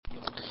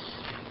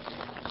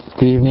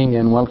Good evening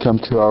and welcome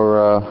to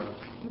our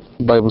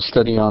Bible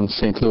study on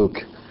St. Luke.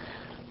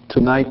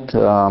 Tonight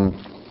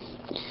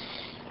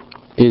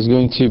is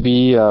going to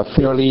be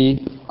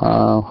fairly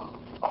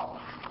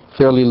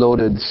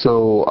loaded,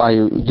 so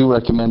I do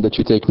recommend that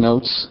you take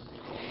notes.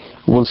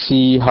 We'll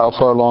see how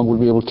far along we'll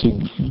be able to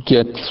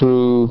get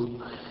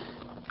through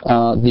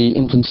the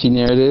infancy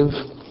narrative.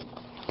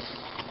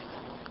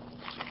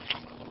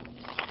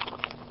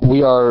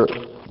 We are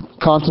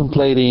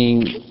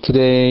contemplating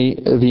today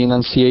the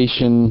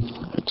Annunciation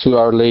to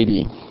Our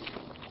Lady.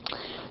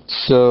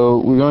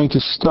 So we're going to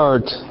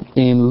start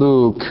in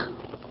Luke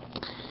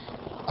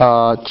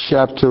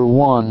chapter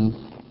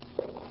 1,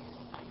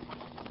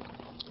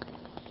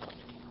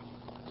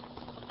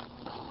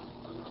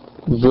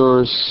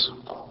 verse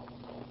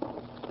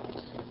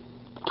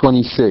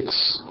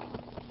 26.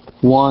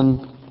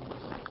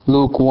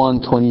 Luke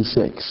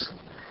 1:26.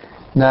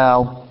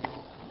 Now,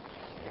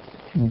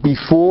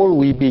 before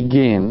we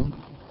begin,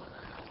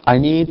 I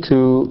need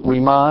to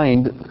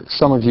remind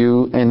some of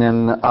you, and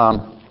then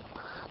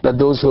that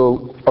those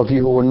of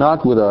you who are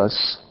not with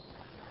us,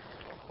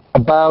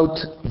 about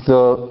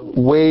the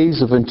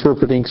ways of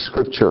interpreting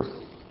Scripture.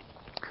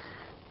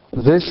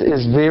 This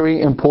is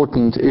very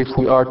important if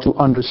we are to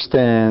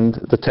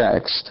understand the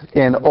text,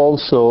 and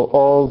also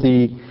all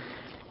the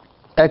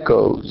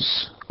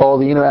echoes, all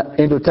the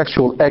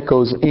intertextual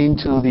echoes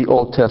into the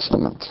Old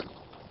Testament.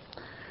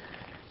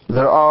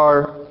 There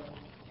are,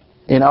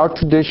 in our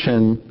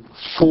tradition,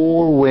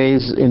 4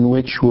 ways in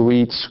which we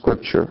read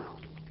Scripture.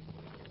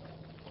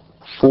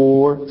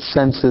 4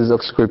 senses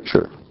of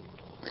Scripture.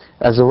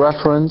 As a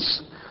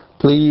reference,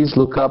 please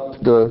look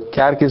up the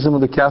Catechism of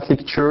the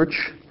Catholic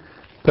Church,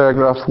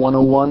 paragraph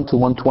 101 to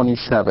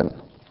 127.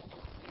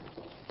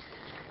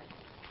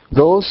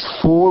 Those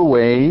 4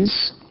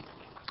 ways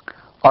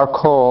are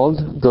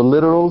called the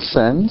literal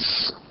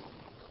sense,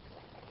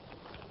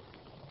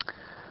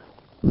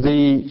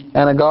 the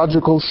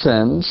anagogical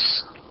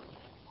sense,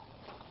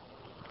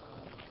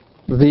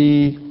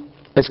 the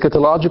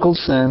eschatological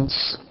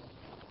sense,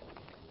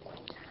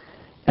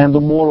 and the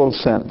moral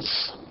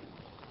sense.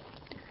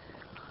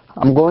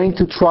 I'm going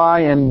to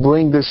try and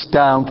bring this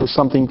down to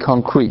something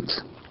concrete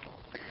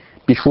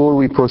before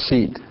we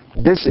proceed.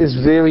 This is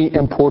very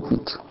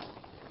important.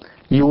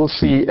 You will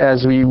see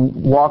as we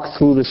walk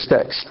through this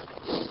text.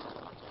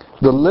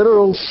 The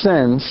literal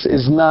sense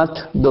is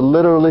not the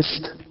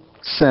literalist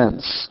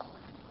sense.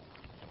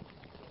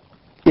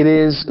 It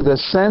is the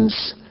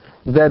sense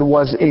that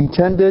was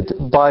intended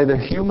by the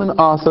human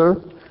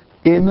author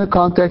in the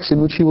context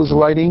in which he was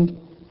writing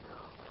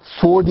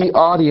for the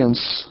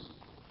audience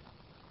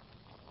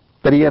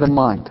that he had in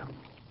mind.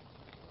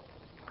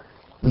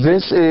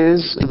 This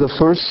is the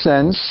first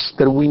sense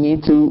that we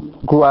need to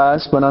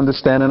grasp and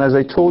understand, and as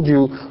I told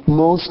you,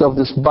 most of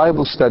this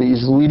Bible study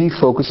is really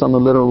focused on the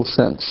literal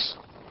sense,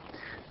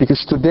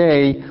 because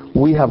today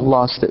we have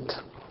lost it.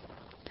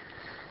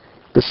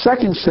 The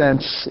second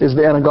sense is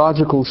the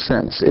anagogical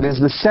sense. It is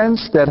the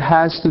sense that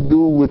has to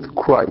do with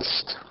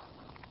Christ.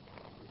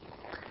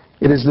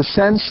 It is the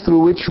sense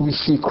through which we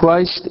see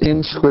Christ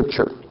in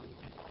Scripture.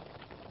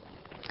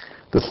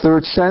 The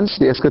third sense,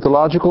 the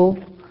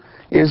eschatological,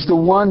 is the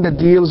one that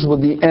deals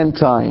with the end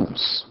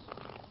times,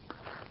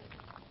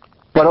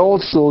 but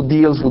also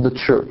deals with the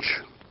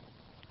church.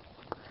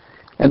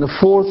 And the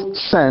fourth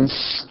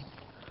sense,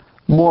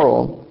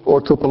 moral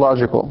or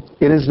topological,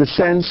 it is the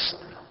sense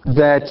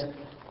that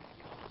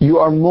you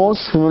are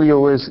most familiar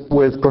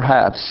with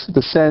perhaps,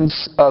 the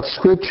sense of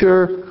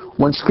Scripture,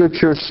 when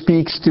Scripture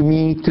speaks to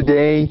me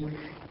today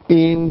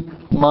in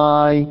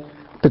my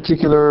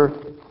particular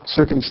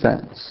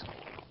circumstance.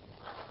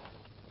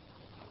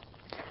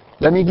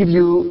 Let me give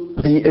you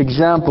the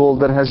example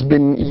that has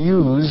been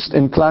used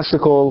in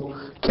classical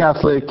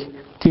Catholic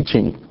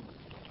teaching,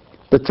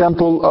 the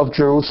Temple of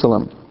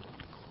Jerusalem.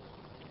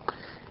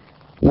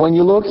 When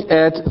you look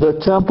at the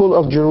Temple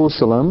of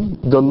Jerusalem,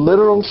 the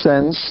literal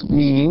sense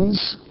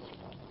means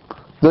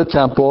the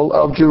Temple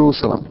of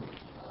Jerusalem,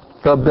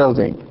 the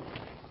building.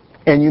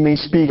 And you may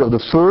speak of the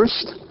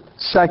first,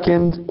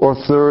 second, or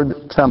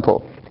third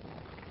temple.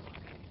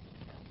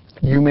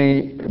 You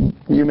may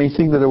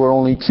think that there were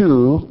only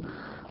 2,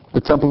 the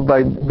temple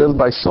built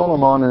by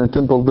Solomon and the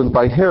temple built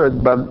by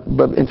Herod,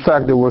 but in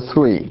fact there were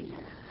 3,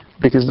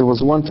 because there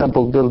was one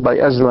temple built by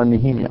Ezra and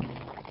Nehemiah.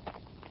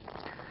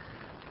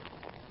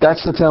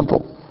 That's the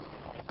temple.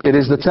 It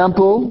is the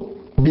temple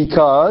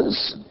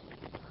because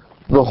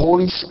the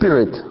Holy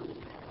Spirit,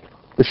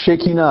 the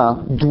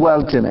Shekinah,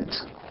 dwelt in it.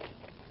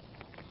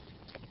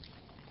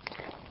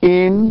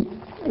 In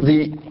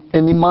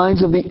the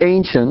minds of the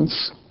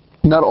ancients,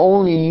 not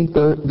only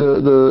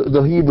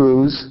the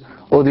Hebrews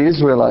or the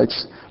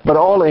Israelites, but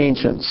all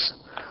ancients,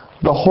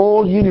 the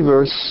whole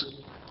universe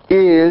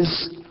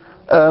is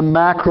a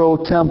macro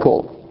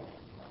temple.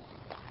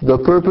 The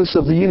purpose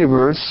of the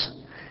universe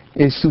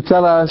is to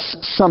tell us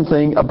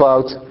something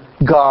about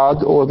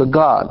God or the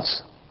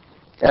gods.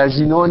 As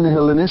you know, in the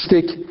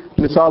Hellenistic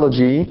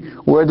mythology,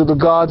 where do the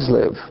gods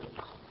live?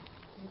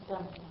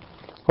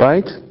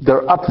 Right?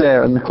 They're up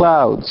there in the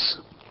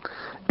clouds.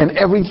 And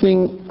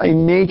everything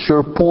in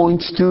nature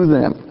points to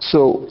them.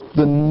 So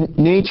the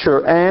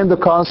nature and the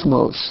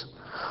cosmos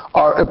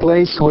are a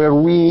place where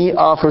we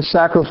offer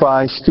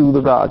sacrifice to the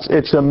gods.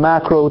 It's a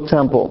macro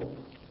temple.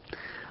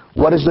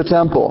 What is the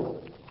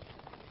temple?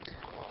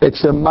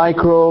 It's a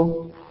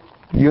micro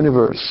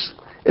universe.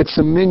 It's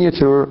a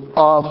miniature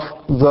of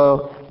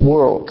the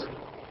world.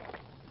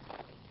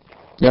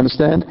 You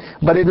understand?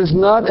 But it is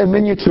not a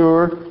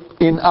miniature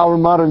in our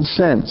modern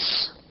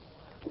sense.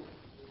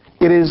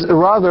 It is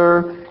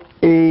rather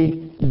a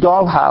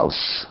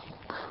dollhouse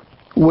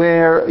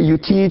where you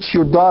teach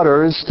your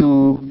daughters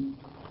to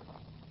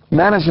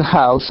manage a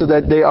house so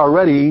that they are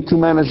ready to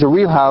manage a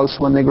real house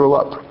when they grow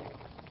up.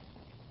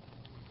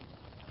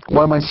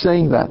 Why am I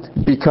saying that?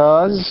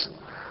 Because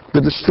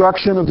the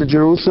destruction of the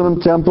Jerusalem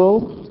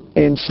temple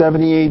in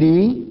 70 AD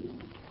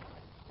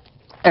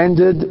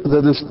ended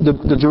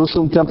the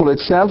Jerusalem temple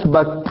itself,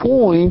 but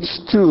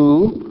points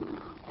to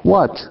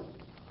what?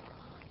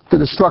 The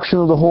destruction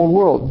of the whole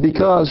world.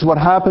 Because what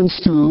happens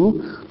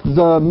to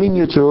the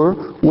miniature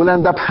will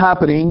end up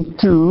happening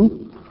to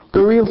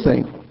the real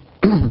thing.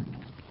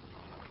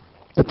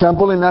 The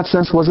temple in that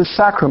sense was a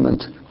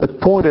sacrament that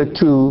pointed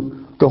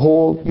to the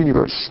whole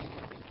universe.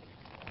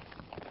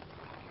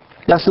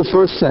 That's the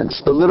first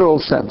sense, the literal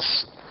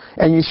sense.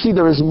 And you see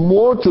there is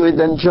more to it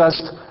than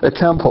just a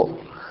temple.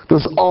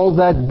 There's all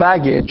that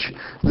baggage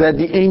that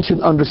the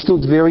ancient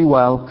understood very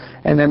well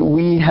and then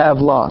we have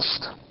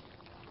lost.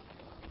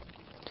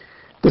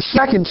 The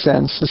second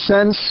sense, the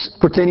sense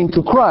pertaining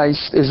to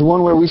Christ, is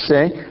one where we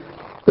say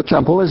the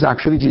temple is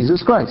actually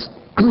Jesus Christ.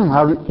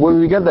 Where do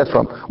we get that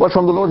from? Well,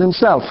 from the Lord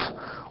Himself.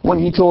 When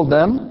He told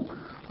them,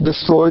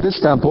 destroy this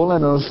temple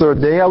and on the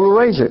third day I will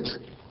raise it.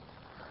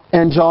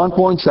 And John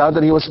points out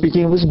that He was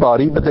speaking of His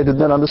body, but they did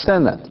not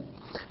understand that.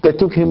 They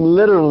took Him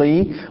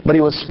literally, but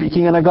He was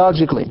speaking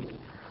anagogically.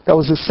 That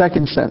was the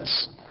second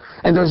sense.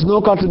 And there's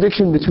no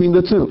contradiction between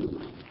the two.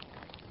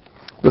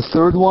 The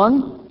third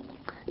one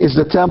is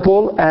the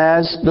temple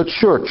as the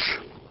church.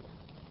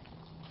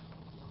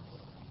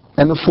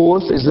 And the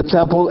fourth is the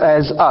temple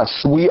as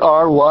us. We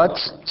are what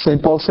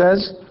St. Paul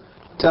says?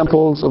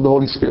 Temples of the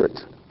Holy Spirit.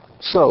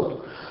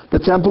 So, the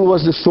temple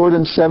was destroyed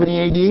in 70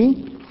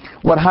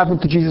 AD. What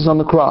happened to Jesus on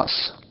the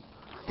cross?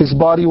 His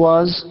body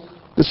was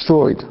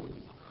destroyed.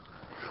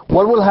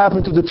 What will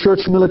happen to the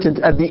church militant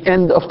at the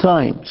end of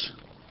times?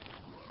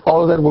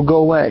 All of that will go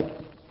away.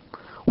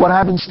 What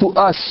happens to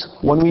us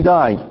when we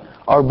die?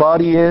 Our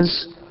body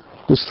is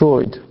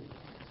destroyed.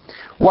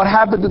 What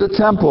happened to the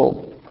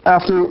temple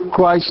after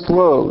Christ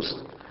rose?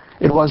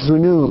 It was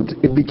renewed.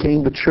 It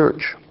became the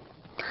church.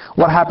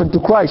 What happened to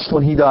Christ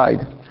when He died?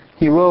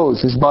 He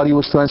rose. His body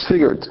was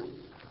transfigured.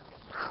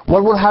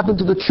 What will happen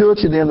to the church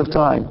at the end of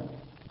time?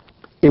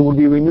 It will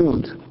be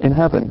renewed in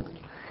heaven.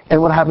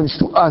 And what happens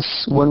to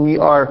us when we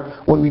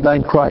die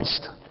in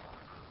Christ?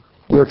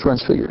 We are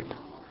transfigured.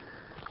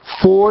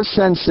 Four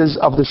senses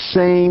of the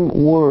same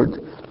word.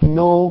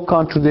 No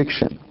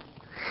contradiction.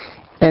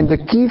 And the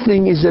key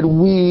thing is that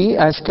we,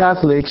 as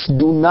Catholics,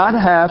 do not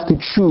have to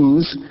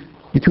choose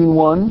between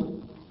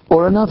one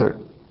or another.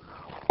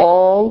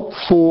 All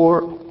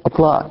four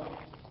apply.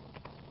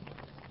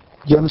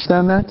 Do you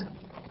understand that?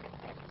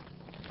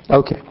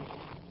 Okay.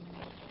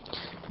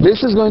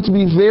 This is going to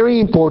be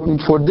very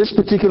important for this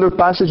particular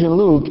passage in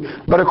Luke,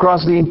 but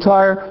across the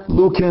entire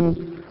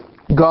Lucan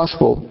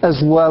Gospel,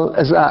 as well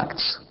as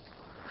Acts.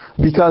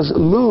 Because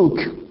Luke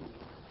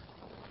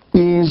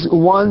is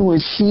one who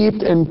is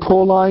steeped in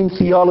Pauline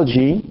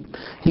theology.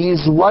 He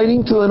is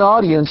writing to an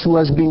audience who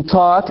has been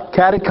taught,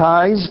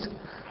 catechized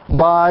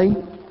by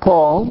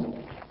Paul,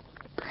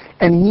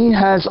 and he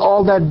has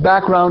all that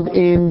background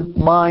in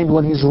mind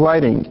when he's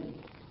writing.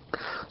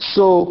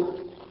 So,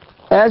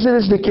 as it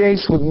is the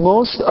case with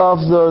most of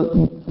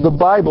the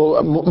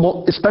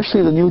Bible,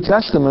 especially the New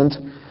Testament,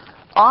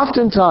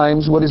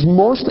 oftentimes what is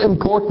most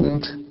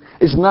important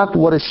is not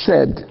what is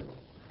said,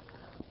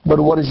 but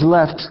what is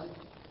left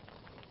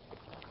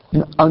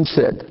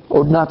unsaid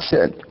or not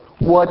said.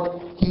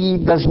 What he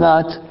does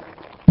not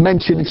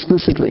mention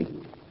explicitly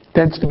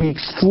tends to be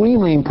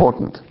extremely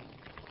important.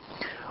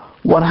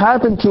 What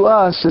happened to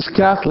us as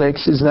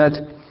Catholics is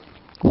that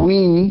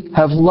we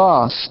have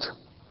lost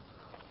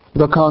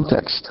the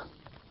context.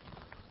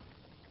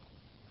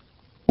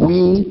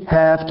 We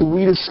have to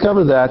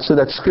rediscover that so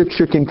that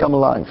Scripture can come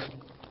alive.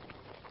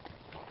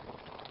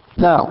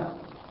 Now,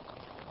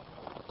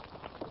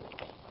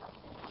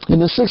 in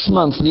the 6th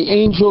month, the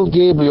angel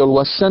Gabriel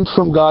was sent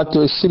from God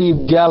to a city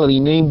of Galilee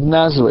named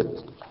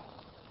Nazareth.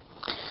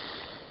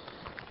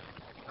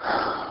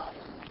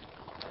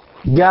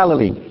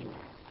 Galilee.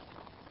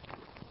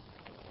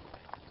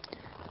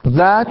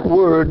 That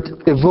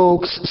word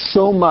evokes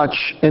so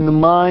much in the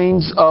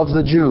minds of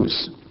the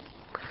Jews.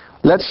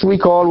 Let's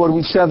recall what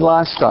we said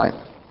last time.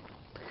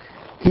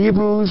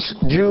 Hebrews,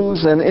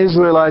 Jews, and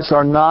Israelites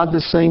are not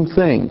the same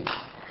thing.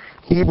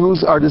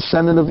 Hebrews are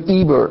descendant of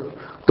Eber,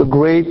 the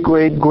great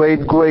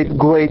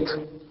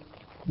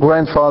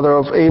grandfather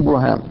of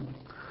Abraham.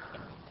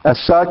 As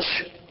such,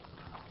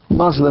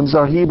 Muslims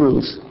are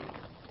Hebrews.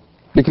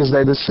 because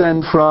they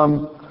descend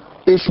from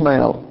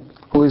Ishmael,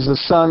 who is the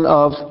son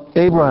of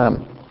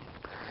Abraham.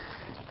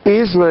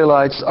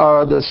 Israelites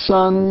are the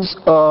sons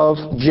of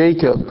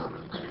Jacob,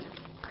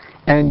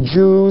 and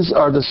Jews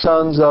are the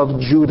sons of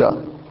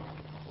Judah.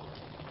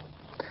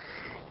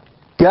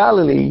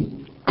 Galilee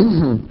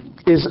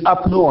is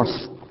up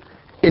north,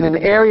 in an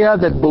area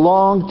that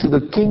belonged to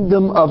the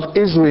kingdom of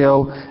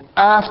Israel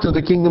after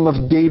the kingdom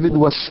of David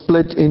was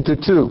split into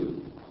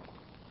two.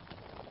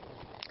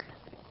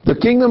 The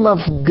kingdom of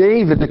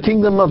David,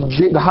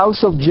 the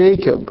house of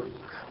Jacob,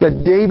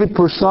 that David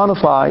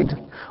personified,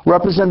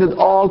 represented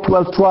all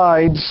 12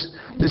 tribes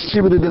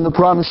distributed in the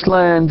promised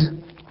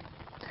land,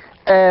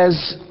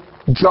 as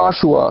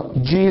Joshua,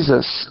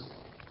 Jesus,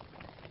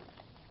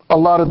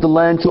 allotted the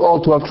land to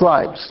all 12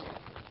 tribes.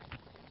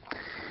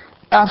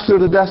 After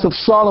the death of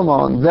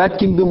Solomon, that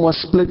kingdom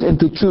was split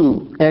into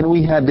two, and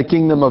we had the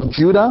kingdom of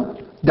Judah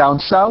down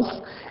south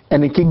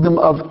and the kingdom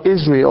of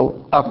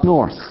Israel up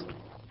north.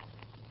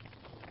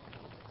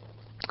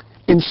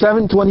 In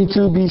 722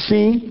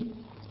 BC,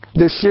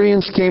 the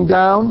Assyrians came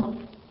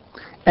down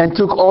and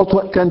took all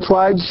 10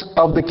 tribes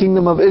of the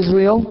kingdom of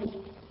Israel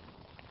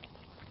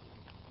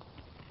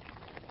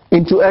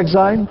into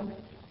exile,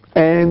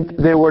 and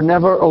they were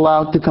never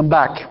allowed to come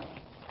back.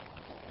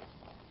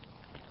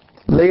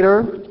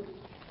 Later,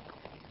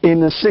 in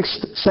the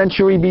 6th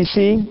century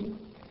BC,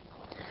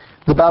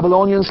 the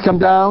Babylonians come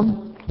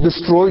down,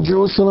 destroy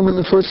Jerusalem in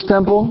the first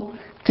temple,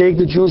 take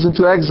the Jews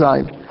into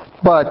exile,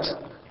 but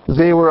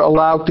they were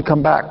allowed to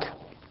come back.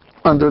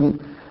 Under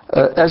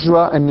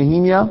Ezra and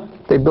Nehemiah,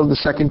 they built the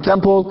second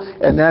temple,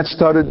 and that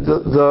started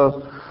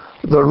the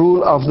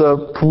rule of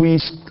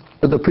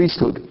the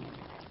priesthood.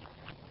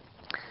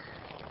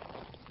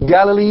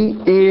 Galilee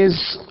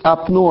is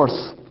up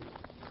north,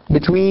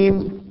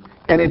 between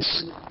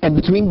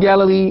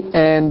Galilee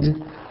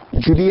and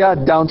Judea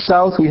down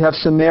south we have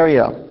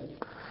Samaria.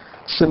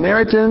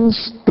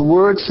 Samaritans, the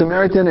word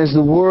Samaritan is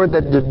the word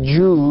that the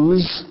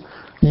Jews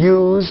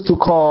used to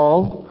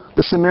call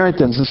the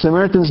Samaritans. The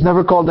Samaritans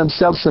never called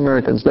themselves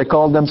Samaritans. They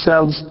called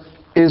themselves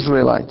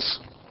Israelites.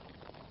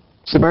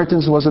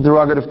 Samaritans was a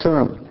derogative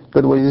term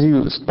that was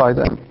used by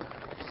them.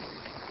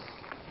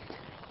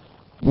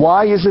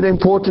 Why is it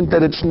important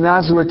that it's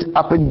Nazareth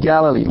up in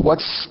Galilee?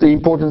 What's the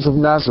importance of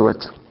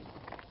Nazareth?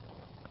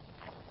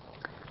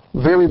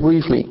 Very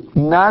briefly,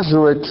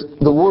 Nazareth,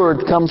 the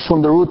word comes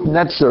from the root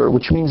netzer,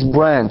 which means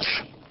branch.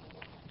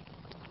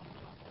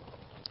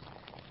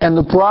 And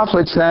the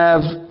prophets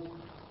have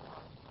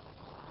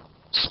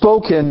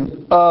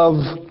spoken of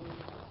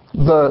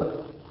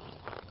the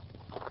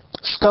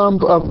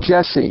stump of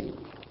Jesse.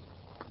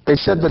 They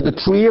said that the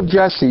tree of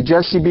Jesse,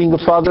 Jesse being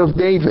the father of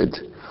David,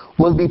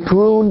 will be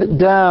pruned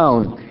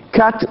down,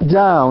 cut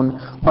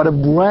down, but a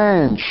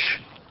branch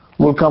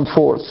will come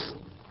forth.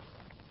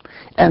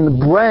 And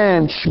the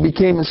branch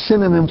became a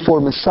synonym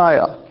for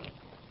Messiah.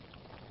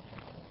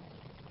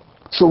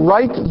 So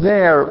right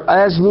there,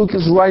 as Luke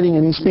is writing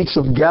and he speaks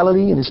of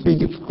Galilee and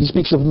he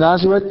speaks of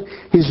Nazareth,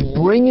 he's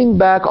bringing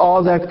back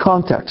all that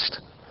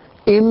context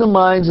in the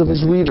minds of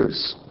his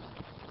readers.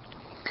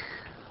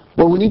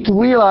 What we need to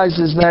realize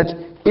is that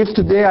if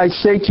today I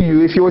say to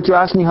you, if you were to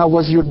ask me how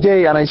was your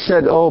day, and I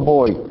said, oh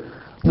boy,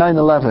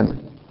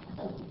 9/11.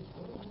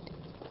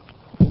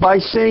 By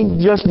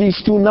saying just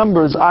these two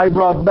numbers, I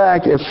brought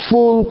back a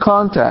full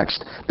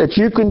context that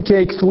you can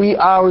take 3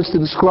 hours to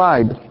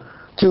describe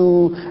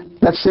to,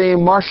 let's say, a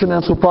Martian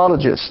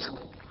anthropologist,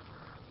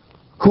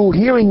 who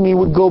hearing me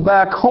would go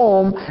back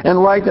home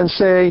and write and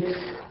say,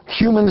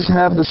 humans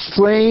have the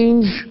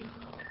strange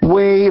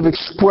way of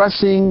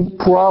expressing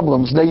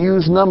problems. They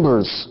use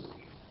numbers.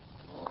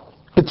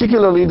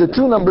 Particularly the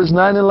two numbers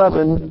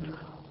 9/11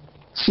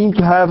 seem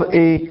to have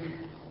a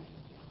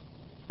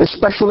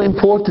special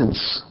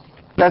importance.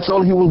 That's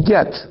all he will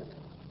get.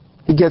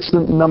 He gets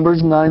the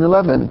numbers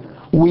 9/11.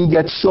 We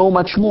get so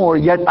much more,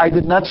 yet I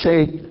did not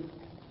say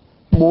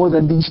more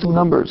than these two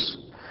numbers.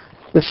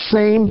 The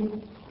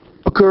same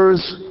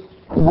occurs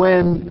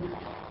when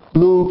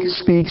Luke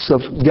speaks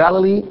of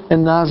Galilee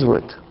and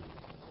Nazareth.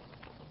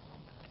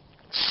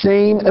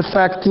 Same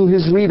effect to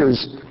his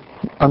readers.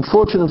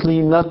 Unfortunately,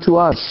 not to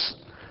us,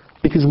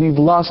 because we've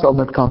lost all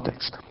that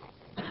context.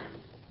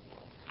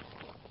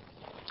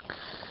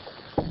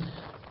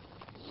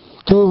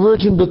 To a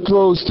virgin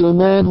betrothed to a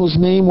man whose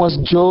name was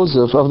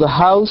Joseph, of the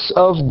house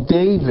of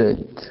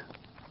David.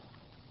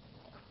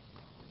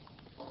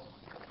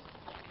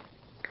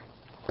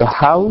 The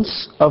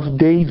house of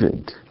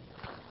David.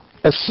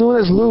 As soon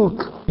as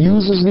Luke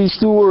uses these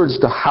two words,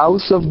 the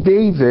house of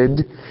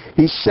David,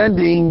 he's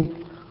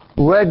sending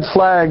red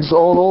flags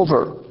all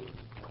over.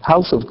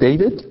 House of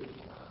David?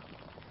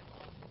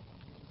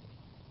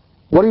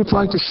 What are you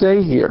trying to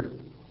say here?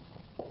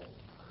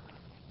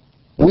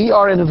 We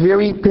are in a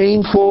very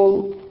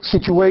painful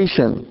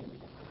situation.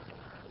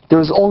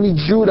 There is only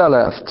Judah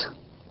left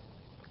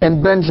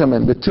and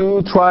Benjamin, the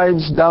two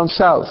tribes down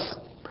south.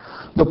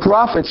 The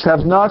prophets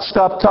have not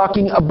stopped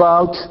talking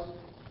about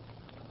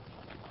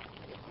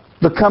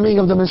the coming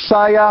of the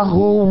Messiah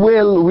who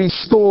will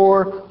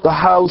restore the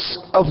house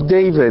of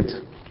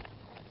David,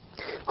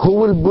 who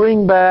will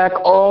bring back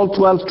all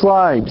 12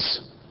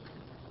 tribes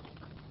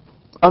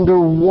under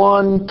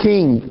one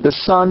king, the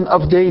son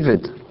of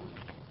David.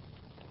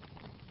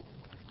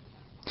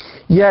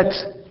 Yet,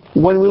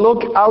 when we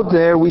look out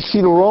there, we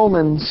see the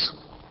Romans,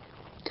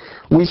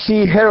 we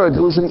see Herod,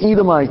 who's an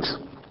Edomite,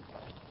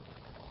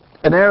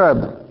 an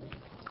Arab,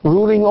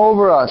 ruling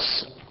over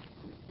us.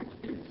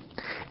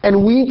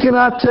 And we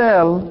cannot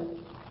tell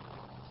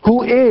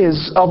who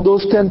is of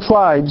those 10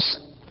 tribes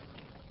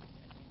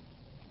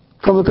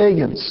from the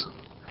pagans.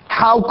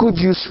 How could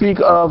you speak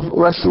of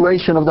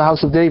restoration of the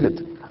house of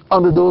David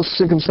under those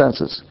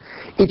circumstances?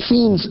 It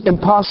seems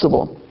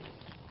impossible.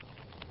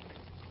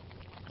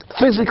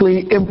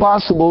 Physically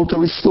impossible to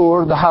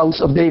restore the house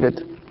of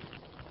David.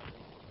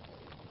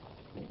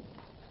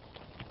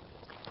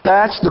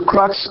 That's the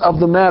crux of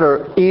the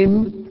matter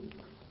in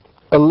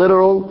a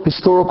literal,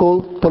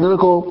 historical,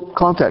 political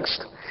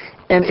context.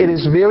 And it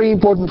is very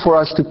important for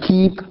us to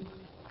keep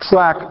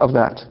track of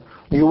that.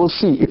 You will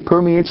see it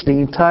permeates the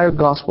entire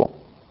gospel.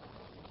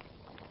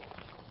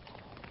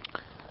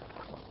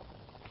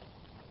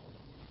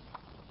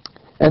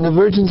 And the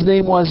virgin's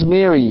name was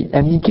Mary,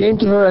 and he came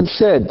to her and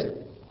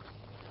said,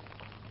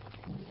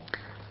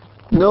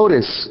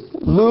 notice,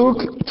 Luke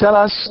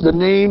tells us the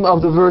name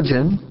of the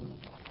virgin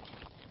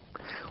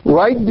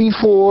right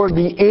before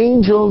the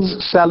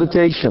angel's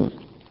salutation.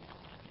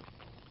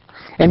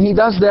 And he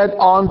does that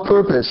on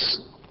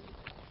purpose.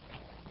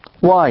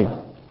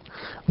 Why?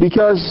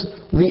 Because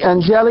the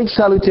angelic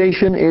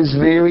salutation is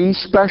very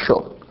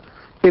special.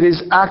 It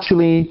is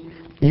actually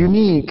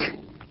unique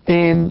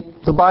in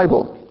the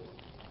Bible.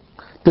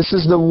 This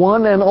is the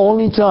one and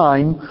only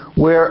time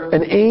where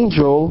an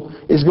angel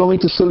is going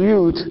to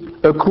salute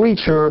a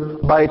creature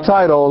by a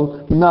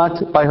title,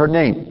 not by her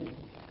name.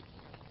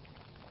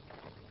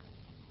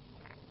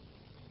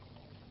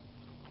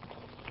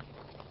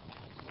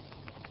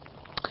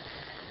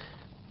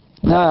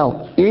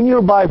 Now, in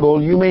your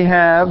Bible, you may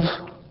have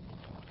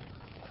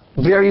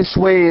various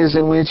ways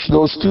in which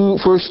those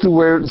first two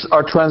words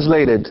are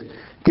translated.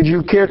 Could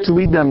you care to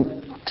read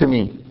them to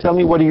me? Tell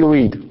me, what do you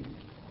read?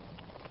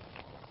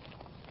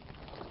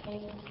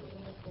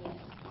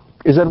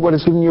 Is that what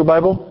is written in your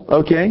Bible?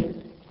 Okay.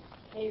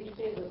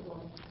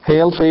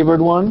 Hail,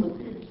 favored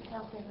one.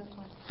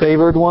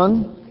 Favored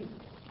one.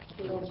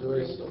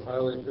 Rejoice, O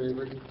highly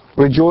favored.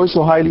 Rejoice,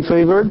 O highly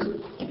favored.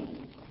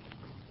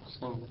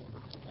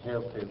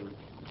 Hail, favored.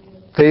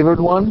 Favored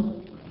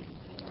one?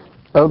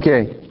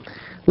 Okay.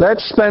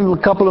 Let's spend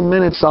a couple of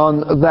minutes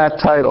on that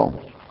title.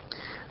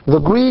 The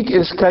Greek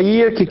is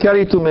kair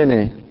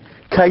kikaritumene.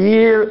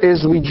 Kair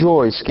is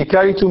rejoice.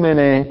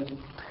 Kikaritumene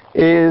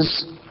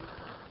is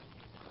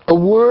a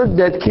word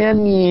that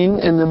can mean,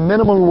 in the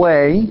minimal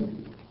way,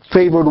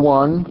 favored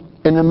one,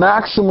 in the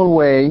maximal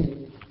way,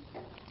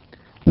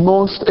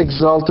 most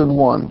exalted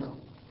one.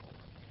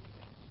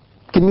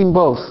 It can mean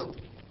both.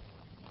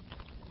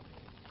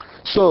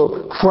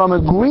 So, from a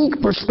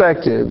Greek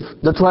perspective,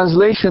 the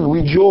translation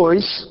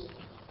rejoice,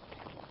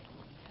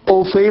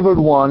 O favored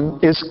one,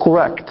 is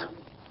correct.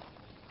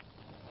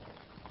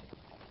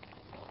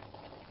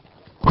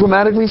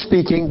 Grammatically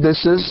speaking,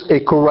 this is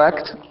a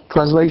correct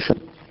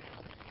translation.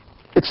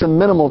 It's a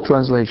minimal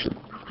translation.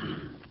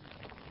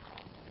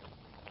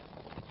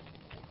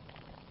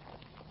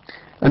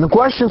 And the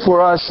question for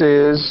us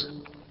is,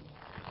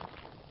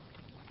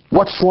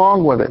 what's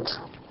wrong with it?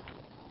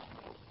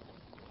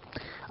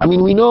 I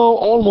mean, we know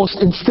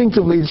almost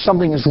instinctively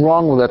something is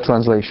wrong with that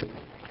translation.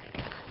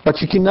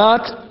 But you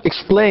cannot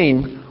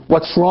explain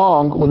what's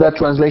wrong with that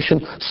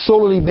translation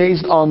solely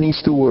based on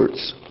these two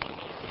words.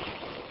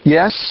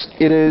 Yes,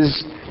 it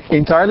is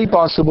entirely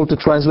possible to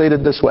translate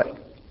it this way.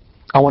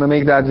 I want to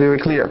make that very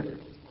clear.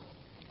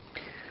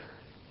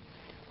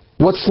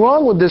 What's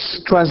wrong with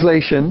this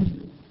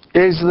translation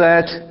is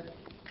that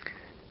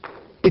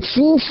it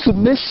seems to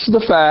miss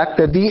the fact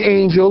that the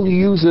angel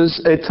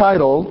uses a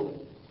title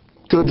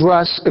to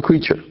address a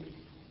creature.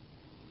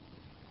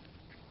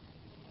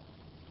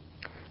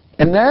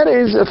 And that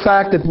is a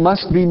fact that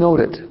must be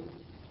noted.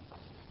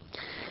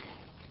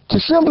 To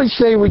simply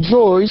say,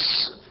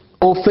 rejoice,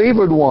 O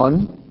favored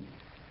one,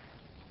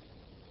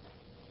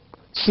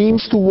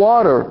 seems to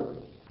water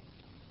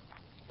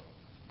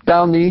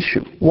down the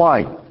issue.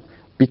 Why?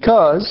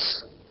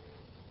 Because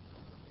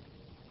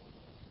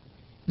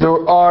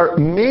there are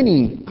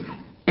many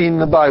in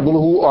the Bible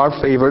who are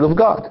favored of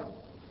God.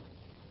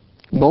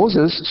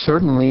 Moses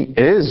certainly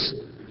is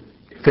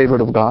favored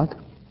of God.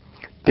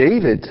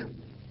 David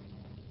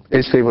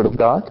is favored of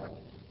God.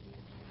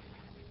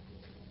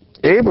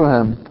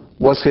 Abraham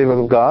was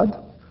favored of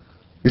God.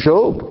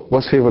 Job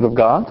was favored of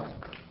God.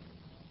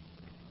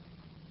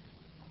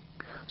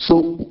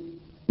 So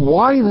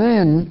why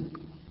then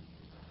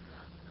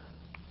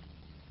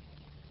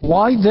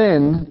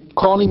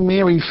calling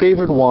Mary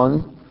favored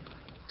one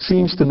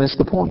seems to miss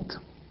the point?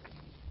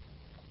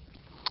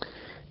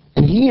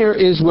 And here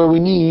is where we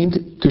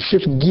need to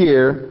shift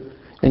gear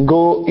and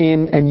go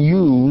in and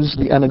use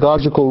the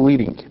anagogical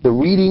reading, the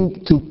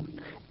reading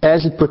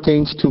as it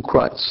pertains to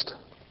Christ.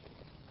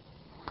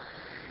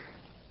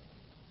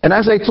 And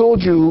as I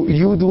told you,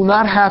 you do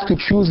not have to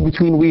choose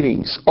between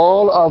readings.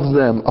 All of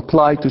them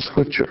apply to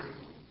Scripture.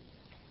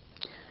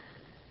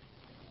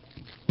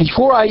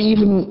 Before I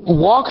even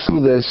walk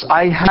through this,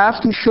 I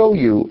have to show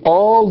you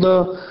all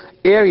the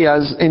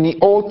areas in the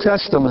Old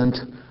Testament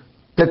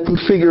that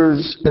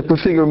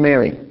prefigure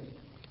Mary.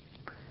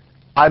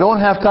 I don't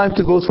have time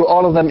to go through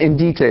all of them in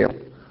detail.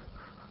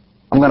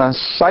 I'm going to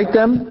cite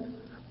them,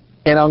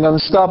 and I'm going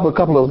to stop a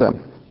couple of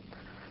them.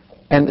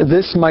 And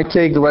this might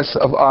take the rest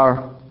of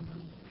our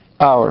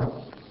hour.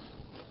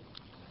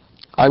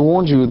 I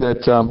warned you that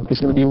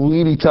it's going to be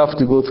really tough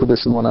to go through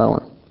this in 1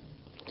 hour.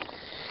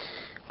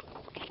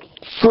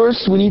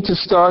 First, we need to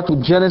start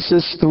with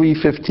Genesis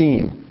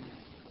 3:15.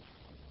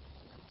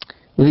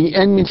 The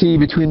enmity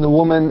between the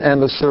woman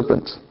and the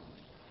serpent.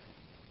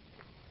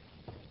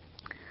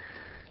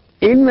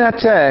 In that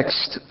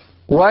text,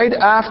 right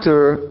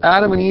after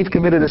Adam and Eve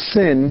committed a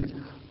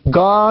sin,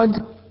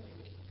 God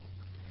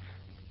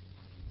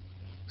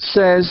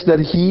says that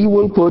He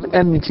will put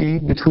enmity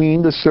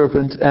between the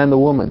serpent and the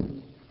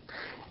woman.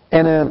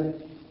 And a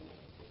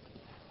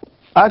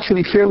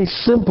actually fairly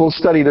simple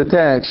study of the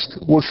text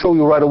will show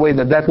you right away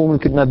that that woman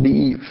could not be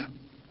Eve.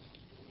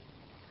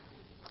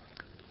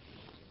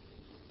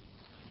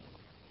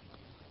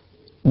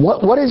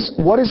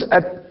 What's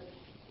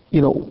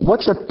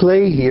at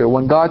play here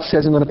when God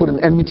says, I'm going to put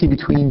an enmity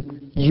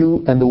between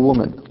you and the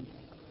woman?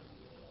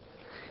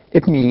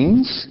 It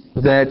means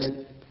that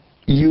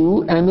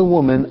you and the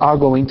woman are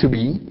going to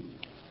be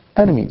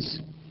enemies.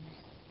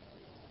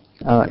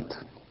 All right.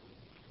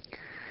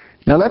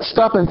 Now let's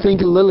stop and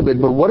think a little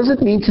bit, but what does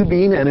it mean to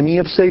be an enemy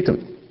of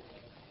Satan?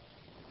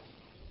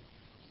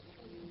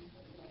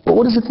 But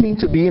what does it mean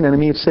to be an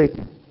enemy of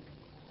Satan?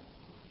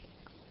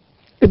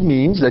 It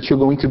means that you're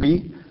going to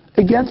be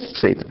against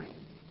Satan.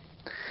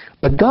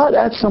 But God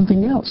adds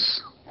something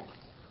else.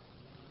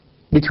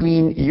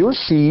 Between your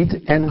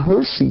seed and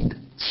her seed,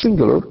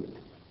 singular.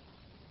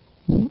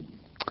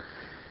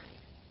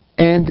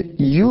 And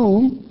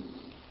you,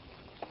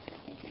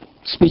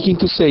 speaking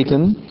to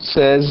Satan,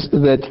 says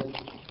that,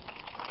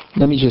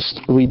 let me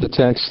just read the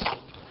text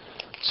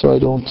so I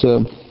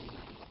don't...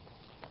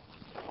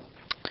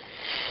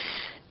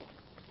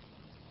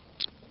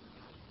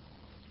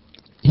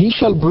 He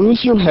shall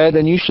bruise your head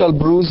and you shall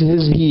bruise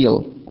his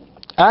heel.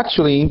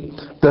 Actually,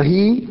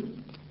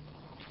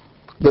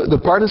 the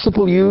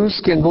participle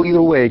used can go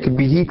either way. It could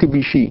be he, could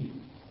be she.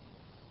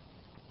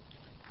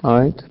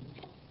 Alright?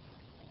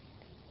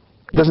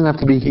 It doesn't have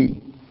to be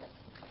he.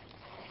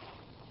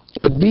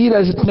 But be it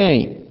as it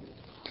may,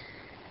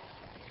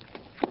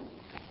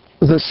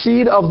 the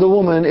seed of the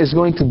woman is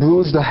going to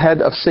bruise the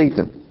head of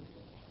Satan.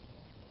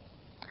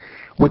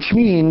 Which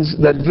means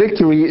that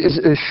victory is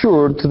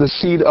assured to the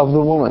seed of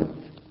the woman.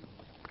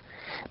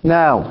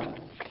 Now,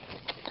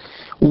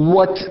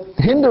 what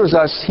hinders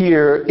us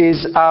here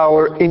is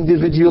our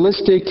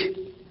individualistic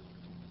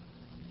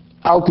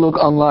outlook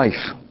on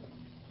life.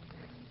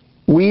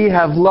 We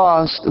have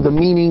lost the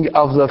meaning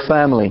of the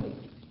family.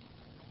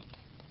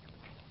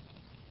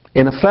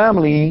 In a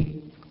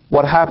family,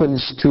 what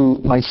happens to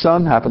my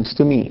son happens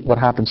to me. What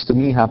happens to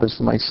me happens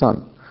to my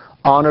son.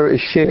 Honor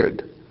is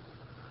shared.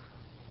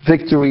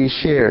 Victory is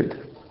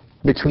shared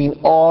between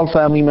all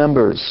family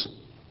members.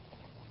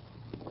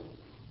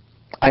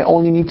 I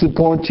only need to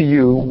point to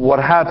you what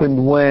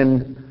happened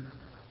when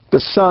the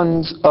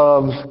sons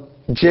of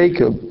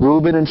Jacob,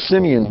 Reuben and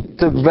Simeon,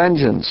 took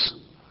vengeance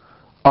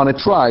on a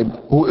tribe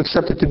who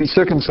accepted to be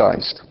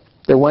circumcised.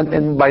 They went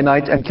in by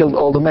night and killed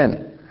all the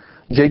men.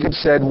 Jacob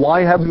said,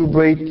 "Why have you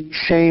brought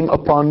shame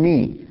upon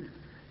me?"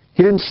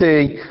 He didn't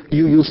say,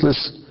 "You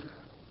useless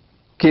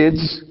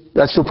kids,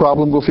 that's your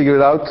problem, go figure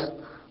it out.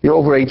 You're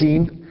over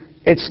 18.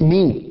 It's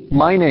me,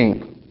 my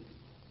name."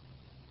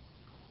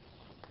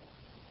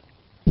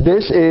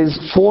 This is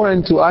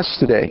foreign to us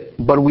today,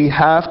 but we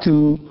have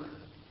to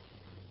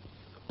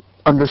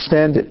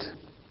understand it.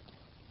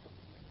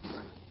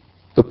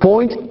 The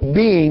point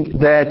being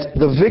that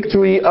the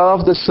victory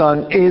of the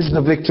son is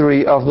the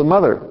victory of the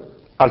mother.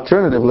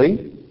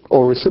 Alternatively,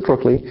 or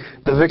reciprocally,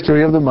 the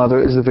victory of the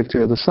mother is the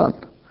victory of the son.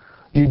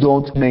 You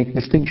don't make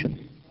distinction.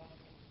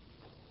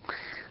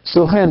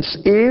 So hence,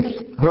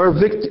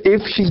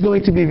 if she's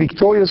going to be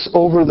victorious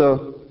over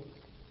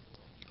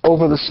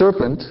the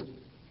serpent,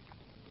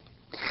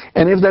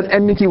 and if that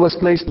enmity was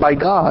placed by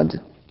God,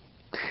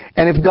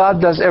 and if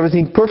God does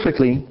everything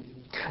perfectly,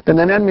 then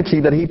an enmity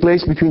that He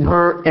placed between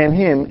her and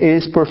him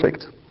is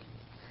perfect.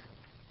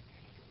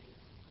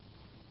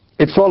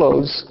 It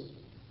follows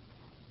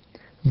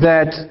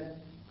that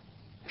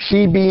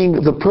she,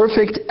 being the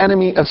perfect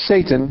enemy of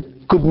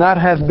Satan, could not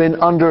have been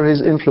under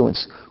his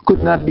influence,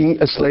 could not be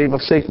a slave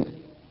of Satan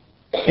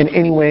in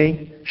any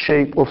way,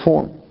 shape, or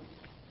form.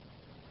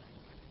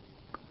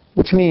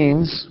 Which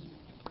means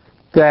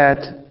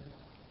that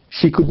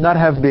she could not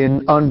have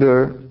been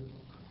under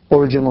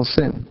original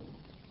sin.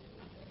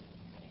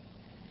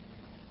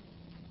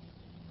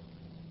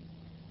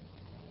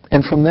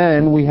 And from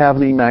then we have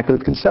the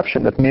Immaculate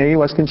Conception, that Mary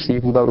was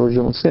conceived without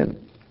original sin.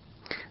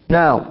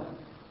 Now,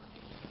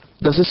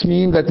 does this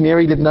mean that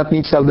Mary did not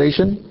need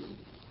salvation?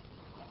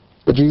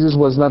 That Jesus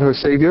was not her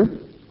Savior?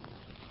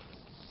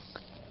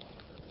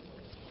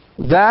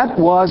 That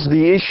was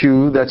the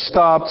issue that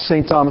stopped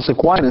St. Thomas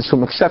Aquinas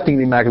from accepting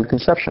the Immaculate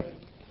Conception.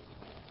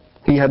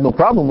 He had no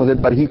problem with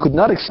it, but he could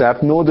not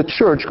accept, nor the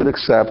Church could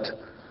accept,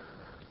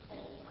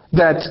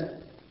 that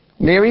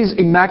Mary's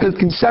Immaculate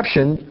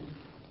Conception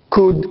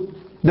could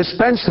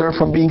dispense her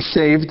from being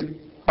saved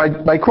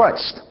by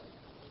Christ.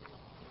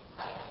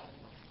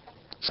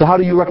 So how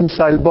do you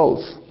reconcile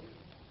both?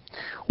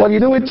 Well,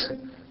 you do it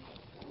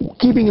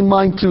keeping in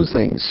mind two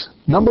things.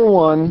 Number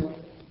one,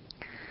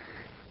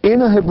 in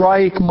a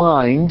Hebraic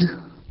mind,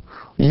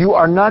 you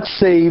are not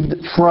saved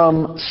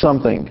from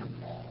something.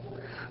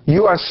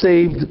 You are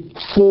saved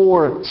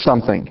for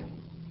something.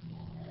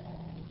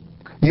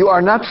 You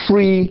are not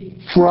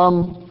free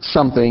from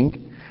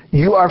something.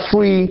 You are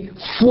free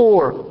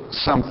for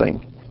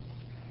something.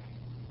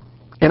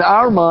 In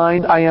our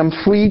mind, I am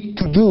free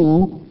to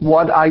do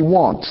what I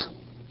want.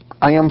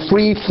 I am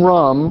free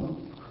from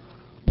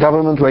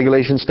government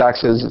regulations,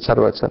 taxes,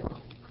 etc.,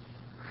 etc.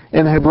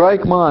 In the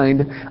Hebraic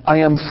mind, I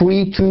am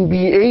free to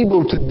be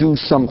able to do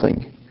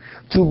something,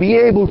 to be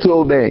able to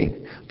obey,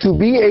 to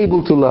be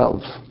able to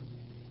love.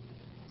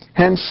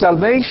 Hence,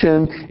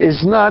 salvation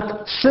is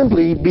not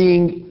simply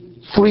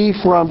being free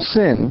from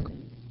sin.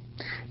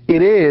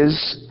 It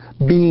is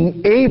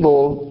being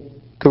able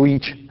to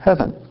reach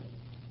heaven.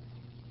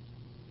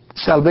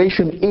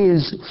 Salvation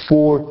is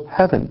for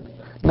heaven,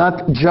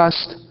 not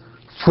just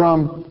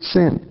from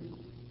sin.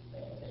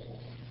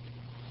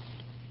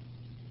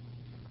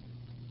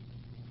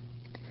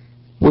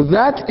 With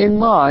that in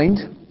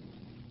mind,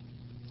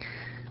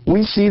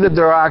 we see that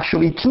there are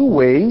actually two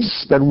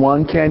ways that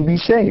one can be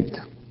saved.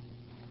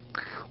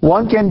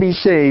 One can be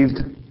saved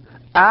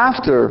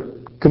after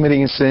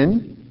committing a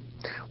sin.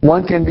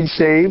 One can be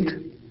saved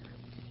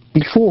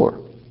before.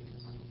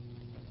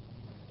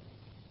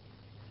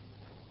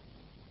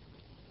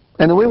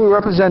 And the way we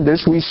represent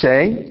this, we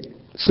say,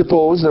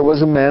 suppose there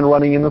was a man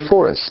running in the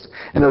forest,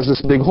 and there's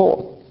this big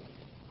hole.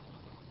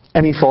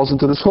 And he falls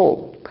into this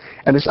hole.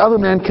 And this other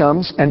man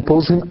comes and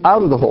pulls him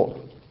out of the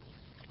hole.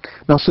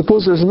 Now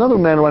suppose there's another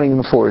man running in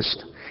the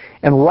forest,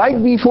 and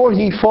right before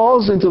he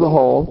falls into the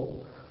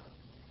hole,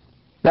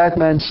 that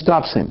man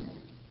stops him.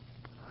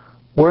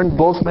 Weren't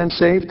both men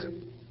saved?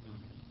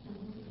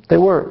 They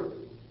were.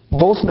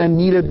 Both men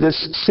needed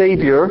this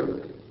Savior.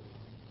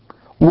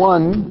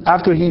 One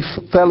after he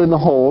fell in the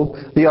hole,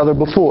 the other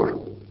before.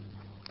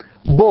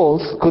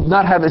 Both could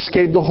not have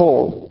escaped the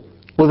hole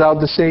without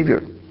the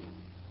Savior.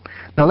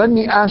 Now let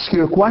me ask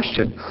you a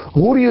question.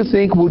 Who do you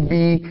think would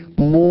be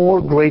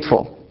more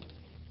grateful?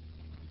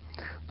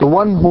 The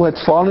one who had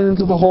fallen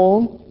into the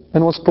hole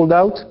and was pulled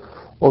out,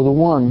 or the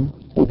one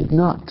who did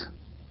not?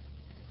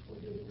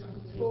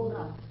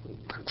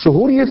 So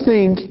who do you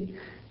think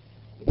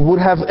would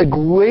have a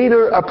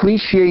greater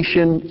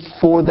appreciation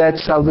for that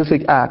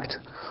salvific act?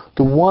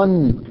 The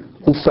one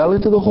who fell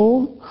into the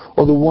hole,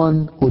 or the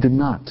one who did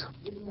not?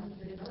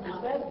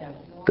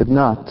 Did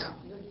not.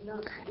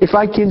 If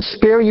I can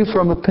spare you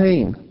from a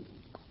pain,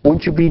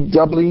 won't you be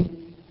doubly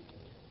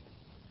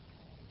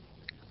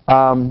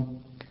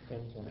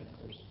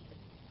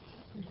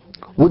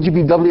would you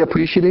be doubly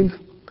appreciative?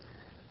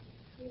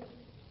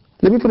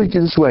 Let me put it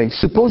this way.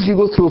 Suppose you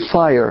go through a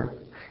fire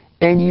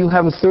and you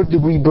have a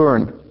third-degree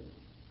burn,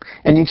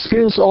 and you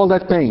experience all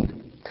that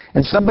pain,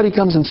 and somebody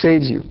comes and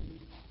saves you.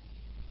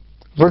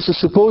 Versus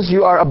suppose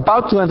you are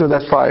about to enter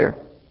that fire,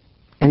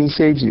 and he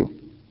saves you.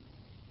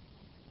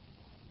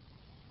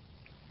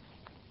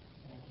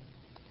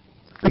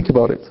 Think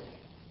about it.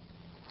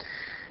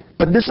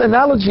 But this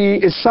analogy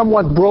is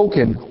somewhat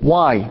broken.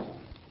 Why?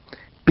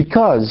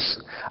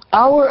 Because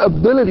our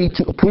ability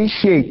to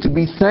appreciate, to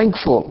be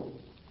thankful,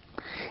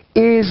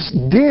 is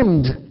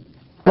dimmed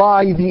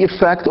by the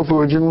effect of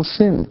original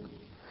sin.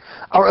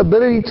 Our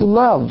ability to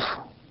love,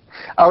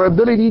 our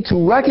ability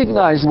to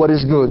recognize what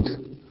is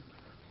good,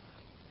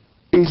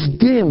 is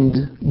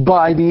dimmed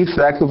by the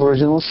effect of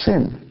original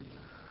sin.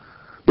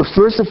 The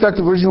first effect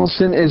of original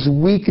sin is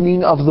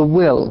weakening of the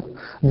will,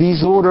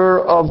 disorder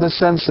of the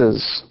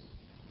senses,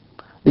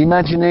 the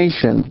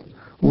imagination,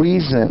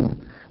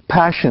 reason,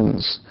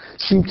 passions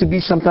seem to be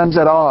sometimes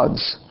at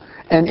odds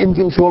and in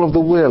control of the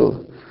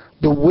will.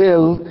 The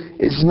will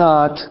is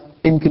not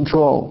in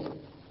control.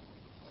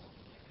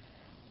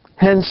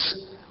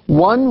 Hence,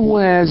 one who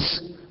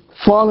has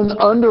fallen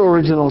under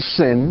original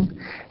sin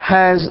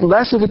has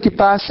less of a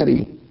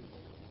capacity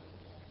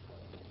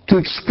to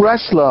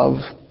express love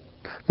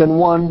than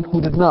one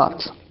who did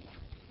not.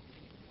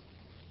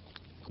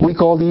 We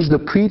call these the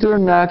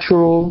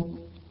preternatural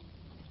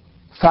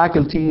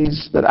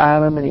faculties that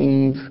Adam and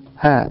Eve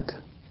had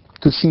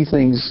to see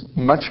things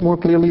much more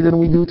clearly than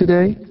we do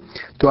today,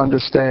 to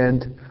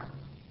understand,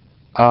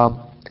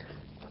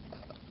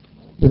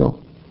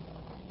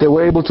 they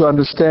were able to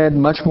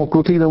understand much more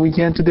quickly than we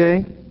can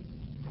today.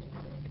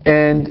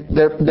 And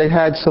they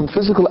had some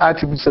physical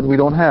attributes that we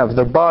don't have.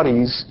 Their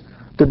bodies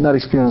did not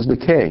experience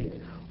decay,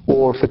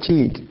 or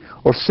fatigue,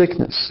 or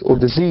sickness, or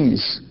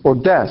disease, or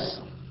death.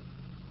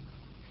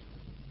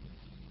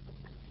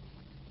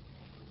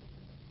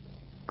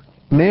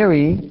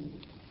 Mary,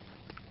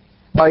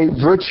 by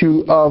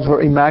virtue of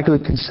her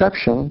Immaculate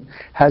Conception,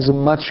 has a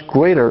much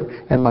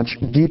greater and much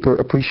deeper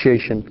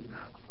appreciation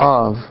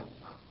of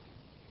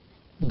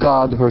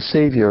God, her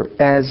Savior,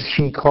 as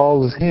she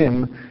calls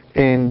Him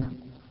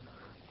in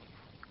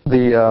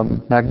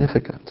the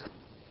Magnificat.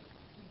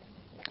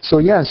 So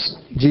yes,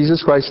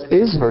 Jesus Christ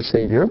is her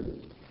Savior.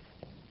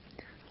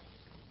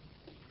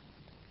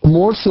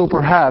 More so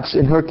perhaps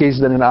in her case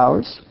than in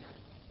ours.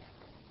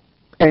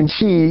 And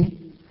she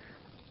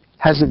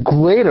has a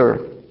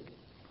greater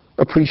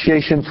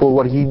appreciation for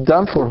what He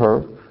done for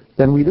her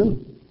than we do.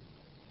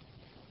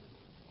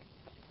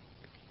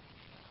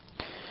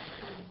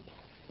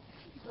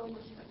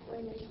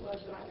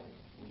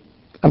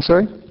 I'm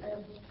sorry?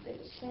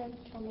 Saint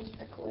Thomas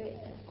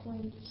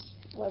Aquinas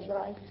was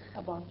right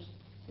about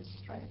this,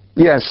 right?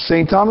 Yes,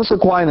 Saint Thomas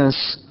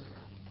Aquinas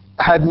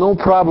had no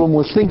problem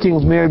with thinking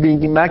of Mary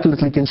being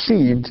immaculately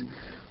conceived,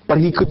 but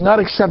he could not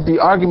accept the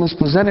arguments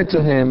presented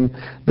to him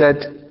that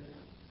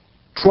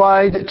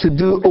tried to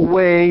do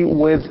away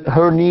with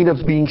her need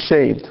of being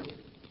saved.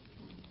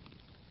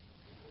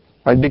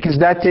 Right? Because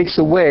that takes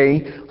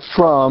away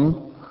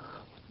from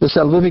the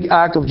salvific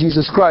act of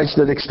Jesus Christ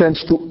that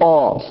extends to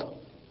all.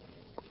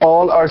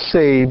 All are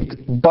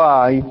saved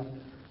by,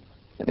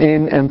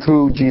 in and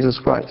through Jesus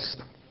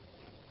Christ.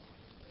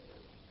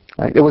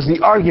 Right? It was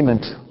the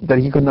argument that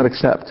he could not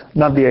accept,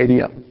 not the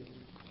idea.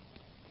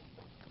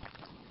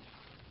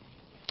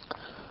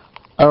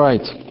 All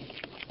right.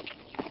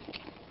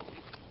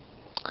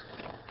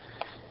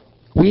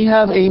 We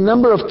have a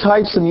number of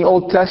types in the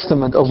Old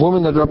Testament of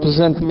women that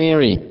represent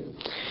Mary.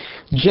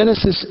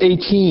 Genesis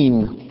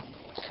 18,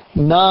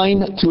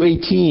 9 to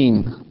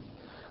 18.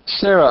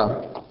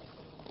 Sarah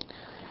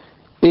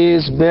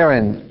is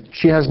barren.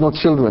 She has no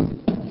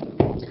children.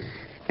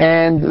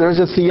 And there's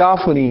a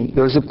theophany,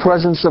 there's a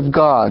presence of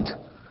God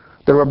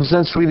that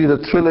represents really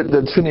the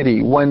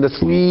Trinity. When the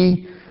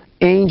three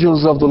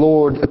angels of the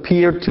Lord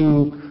appeared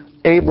to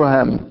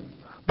Abraham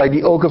by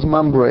the oak of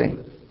Mamre,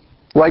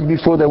 right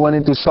before they went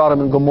into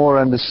Sodom and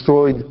Gomorrah and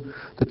destroyed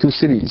the two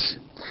cities.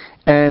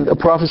 And a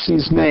prophecy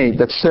is made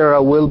that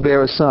Sarah will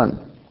bear a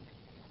son.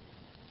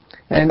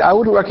 And I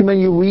would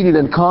recommend you read it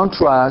and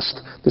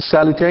contrast the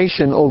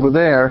salutation over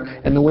there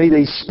and the way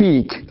they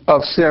speak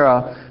of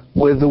Sarah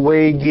with the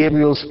way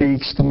Gabriel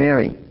speaks to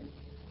Mary.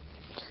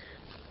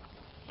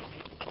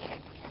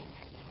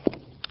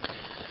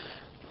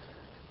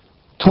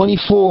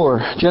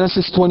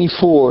 Genesis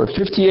 24,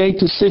 58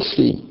 to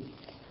 60.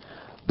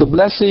 The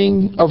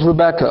blessing of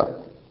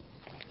Rebekah.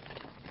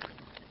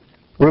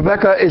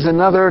 Rebekah is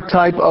another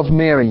type of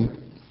Mary.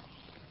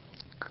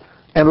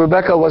 And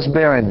Rebekah was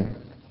barren.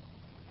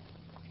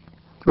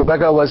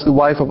 Rebekah was the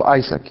wife of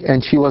Isaac,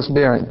 and she was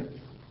barren.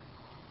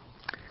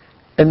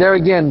 And there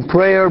again,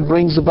 prayer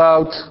brings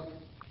about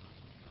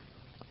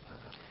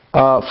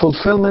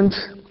fulfillment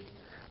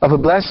of a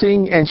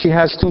blessing, and she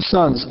has two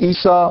sons,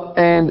 Esau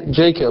and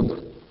Jacob.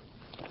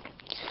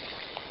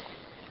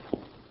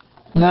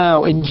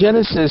 Now, in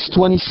Genesis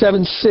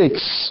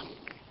 27:6,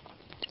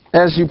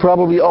 as you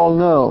probably all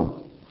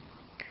know,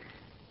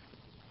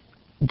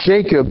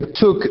 Jacob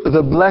took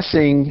the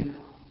blessing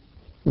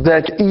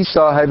that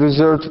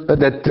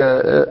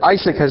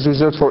Isaac has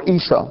reserved for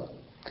Esau.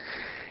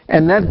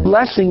 And that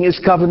blessing is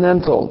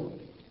covenantal.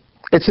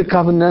 It's a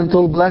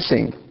covenantal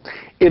blessing.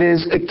 It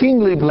is a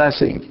kingly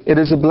blessing. It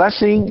is a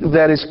blessing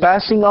that is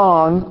passing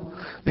on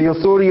the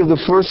authority of the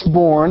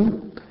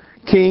firstborn,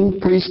 king,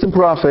 priest, and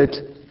prophet,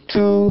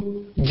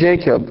 to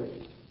Jacob.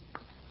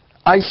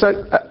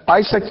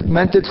 Isaac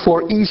meant it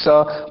for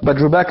Esau, but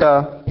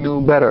Rebekah knew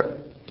better.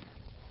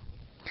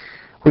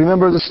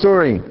 Remember the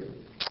story.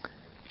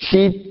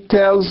 She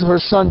tells her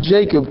son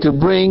Jacob to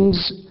bring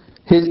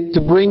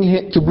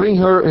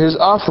her his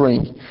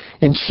offering,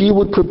 and she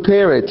would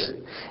prepare it.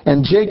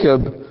 And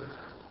Jacob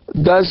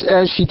does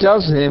as she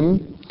tells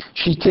him.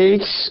 She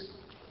takes,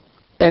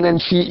 and then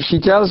she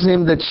tells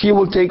him that she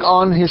will take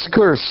on his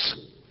curse,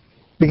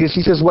 because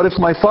he says, "What if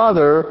my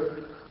father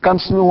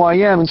comes to know who I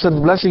am, instead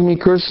of blessing me,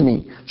 curse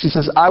me?" She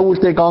says, "I will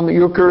take on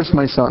your curse,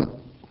 my son."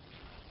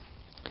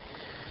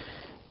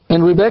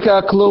 And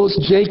Rebekah clothes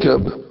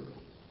Jacob,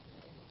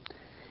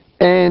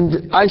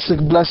 and Isaac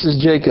blesses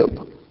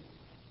Jacob.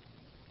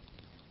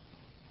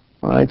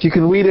 All right, you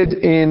can read it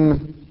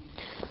in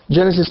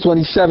Genesis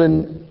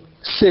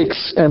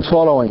 27:6 and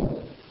following.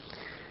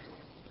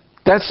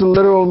 That's the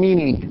literal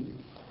meaning.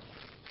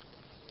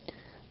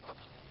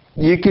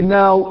 You can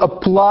now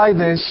apply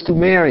this to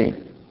Mary.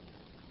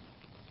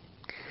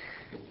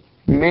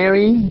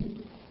 Mary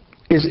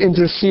is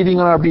interceding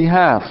on our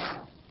behalf.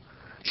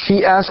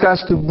 She asks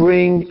us to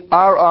bring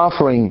our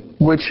offering,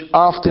 which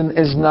often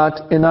is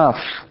not enough.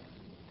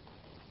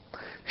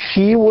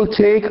 She will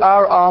take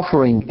our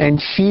offering and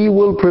she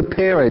will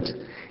prepare it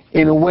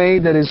in a way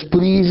that is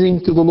pleasing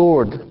to the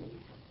Lord.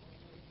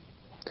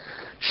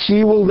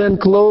 She will then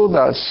clothe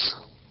us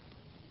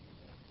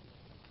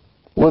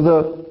with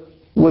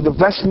a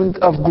vestment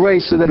of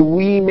grace so that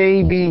we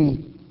may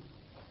be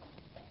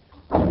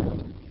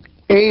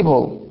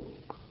able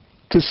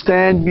to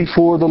stand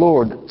before the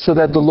Lord, so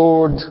that the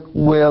Lord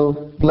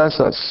will bless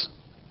us.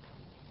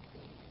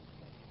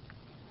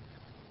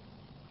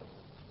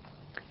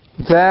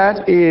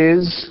 That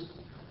is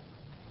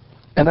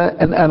an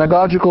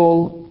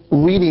anagogical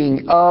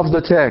reading of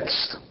the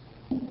text,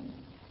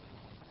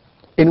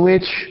 in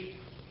which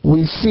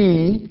we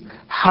see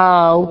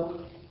how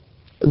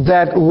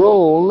that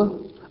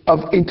role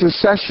of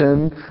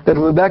intercession that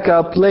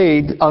Rebekah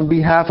played on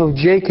behalf of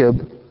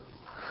Jacob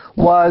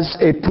was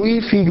a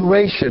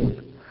prefiguration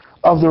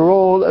of the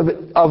role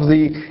of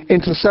the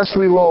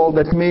intercessory role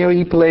that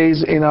Mary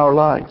plays in our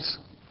lives.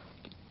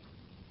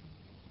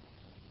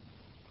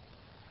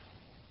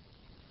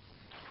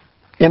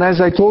 And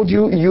as I told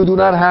you, you do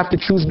not have to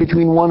choose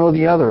between one or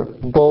the other.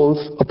 Both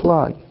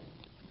apply.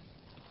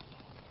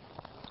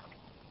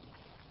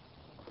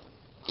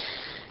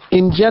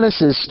 In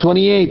Genesis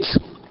 28,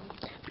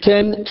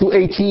 10 to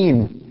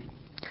 18,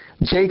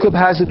 Jacob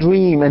has a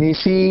dream and he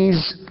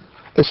sees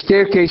a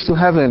staircase to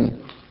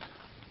heaven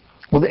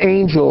with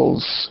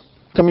angels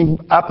coming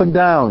up and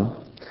down.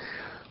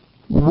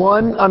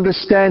 One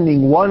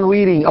understanding, one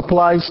reading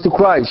applies to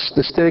Christ,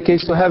 the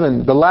staircase to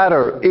heaven. The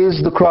ladder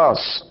is the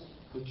cross.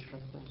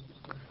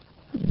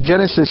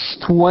 Genesis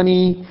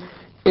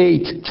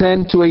 28,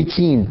 10 to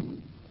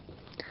 18.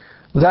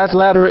 That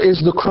ladder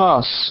is the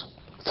cross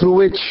through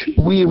which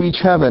we reach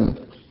heaven.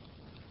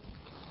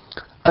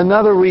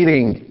 Another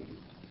reading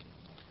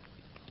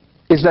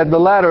is that the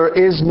ladder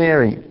is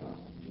Mary,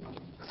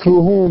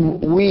 through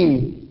whom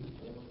we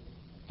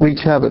reach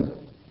heaven.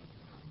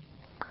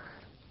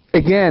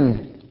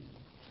 Again,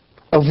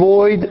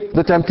 avoid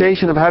the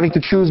temptation of having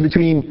to choose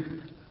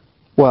between,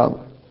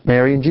 well,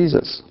 Mary and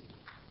Jesus.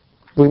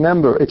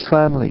 Remember, it's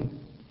family.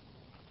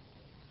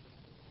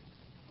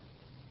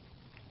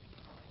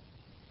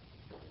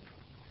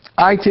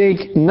 I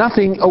take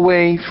nothing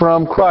away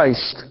from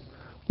Christ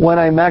when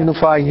I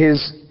magnify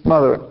His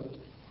mother.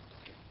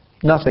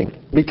 Nothing.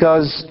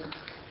 Because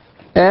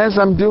as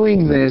I'm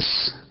doing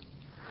this,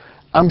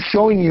 I'm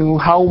showing you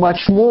how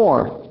much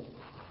more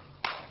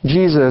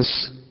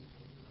Jesus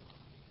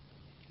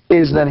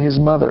is than His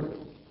mother.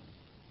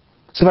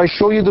 So if I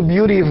show you the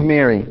beauty of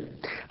Mary,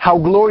 how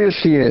glorious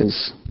she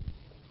is,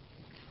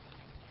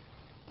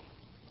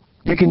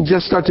 you can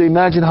just start to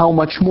imagine how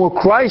much more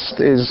Christ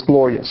is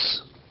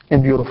glorious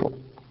and beautiful.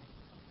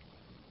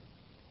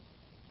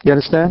 You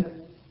understand?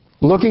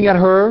 Looking at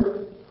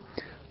her,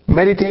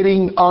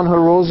 meditating on her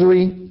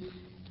rosary,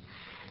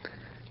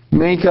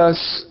 make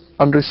us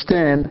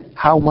understand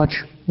how much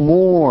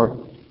more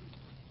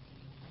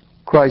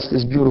Christ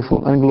is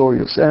beautiful and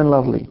glorious and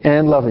lovely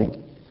and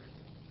loving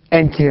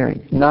and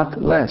caring,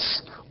 not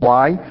less.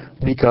 Why?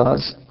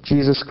 Because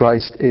Jesus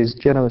Christ is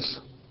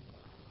generous.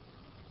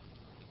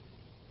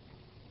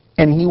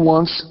 And He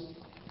wants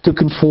to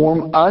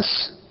conform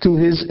us to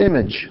His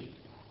image.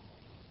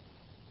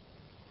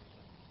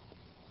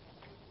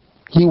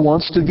 He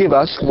wants to give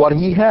us what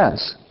He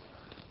has.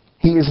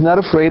 He is not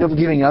afraid of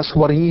giving us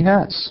what He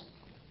has.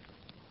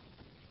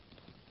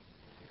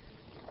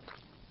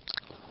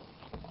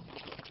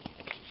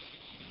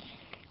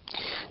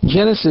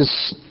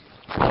 Genesis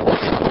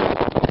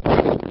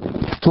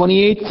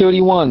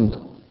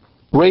 28:31.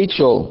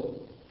 Rachel,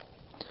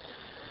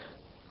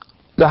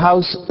 the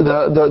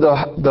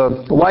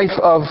wife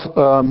of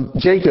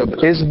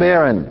Jacob, is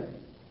barren.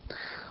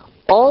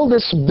 All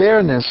this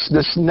barrenness,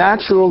 this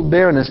natural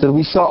barrenness that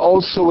we saw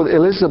also with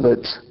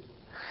Elizabeth,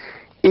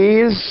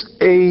 is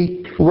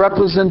a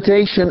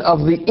representation of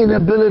the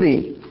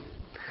inability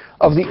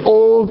of the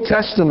Old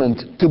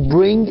Testament to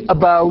bring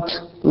about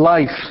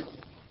life.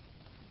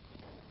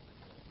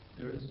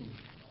 There is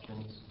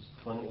Genesis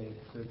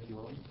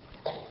 28:31.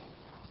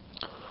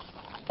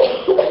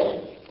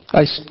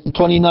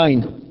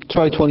 29.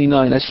 Try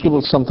 29. I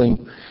scribbled something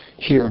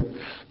here.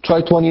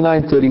 Try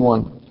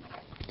 29:31.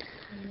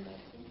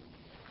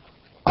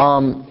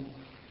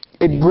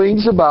 It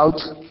brings about,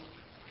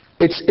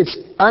 it's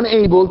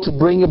unable to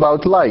bring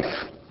about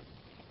life.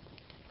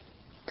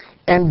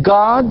 And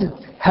God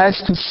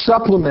has to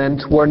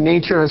supplement where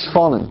nature has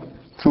fallen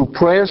through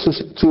prayers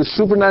to a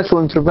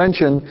supernatural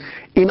intervention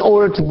in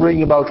order to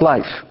bring about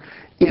life.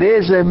 It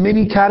is a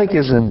mini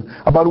catechism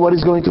about what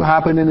is going to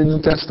happen in the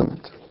New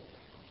Testament.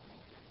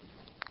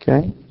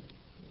 Okay?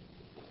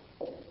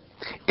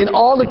 In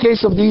all the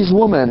case of these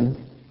women,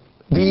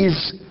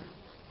 these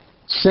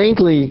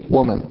saintly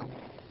women,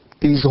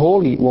 these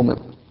holy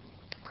women,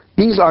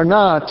 these are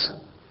not,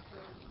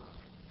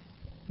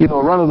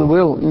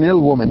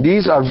 run-of-the-mill women.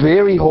 These are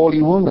very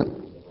holy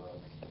women.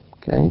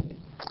 Okay?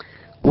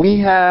 We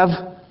have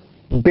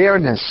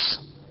bareness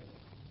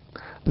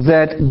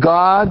that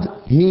God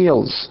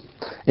heals.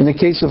 In the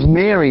case of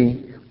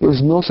Mary, there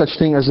is no such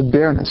thing as a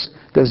bareness.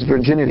 There's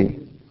virginity.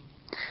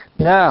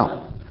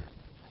 Now,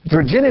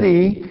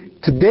 virginity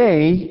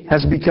today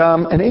has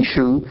become an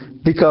issue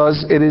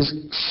because it is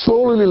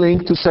solely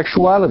linked to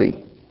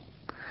sexuality.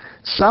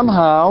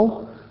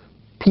 Somehow,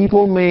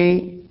 people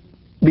may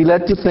be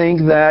led to think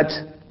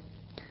that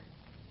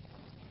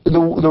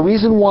the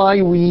reason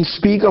why we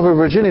speak of her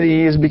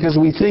virginity is because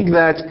we think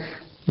that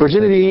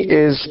virginity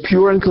is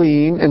pure and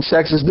clean and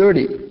sex is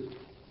dirty.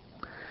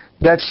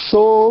 That's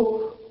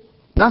so,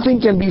 nothing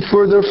can be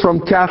further from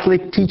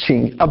Catholic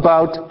teaching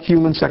about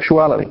human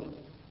sexuality.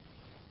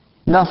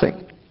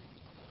 Nothing.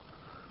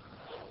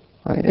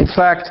 Right? In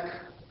fact,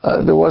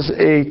 there was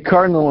a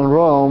cardinal in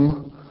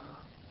Rome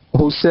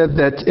who said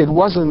that it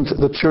wasn't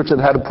the church that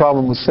had a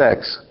problem with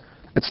sex.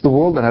 It's the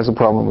world that has a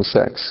problem with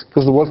sex,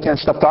 because the world can't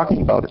stop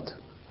talking about it.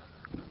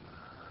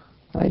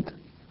 Right?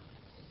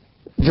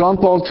 John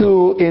Paul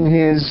II, in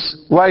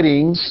his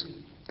writings,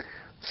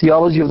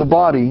 Theology of the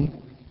Body,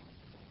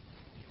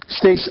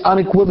 states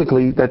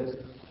unequivocally that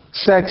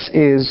sex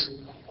is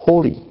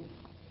holy.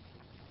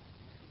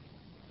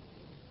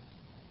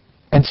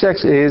 And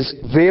sex is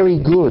very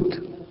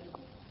good.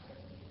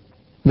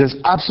 There's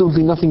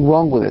absolutely nothing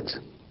wrong with it.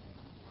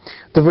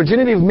 The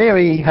virginity of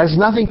Mary has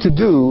nothing to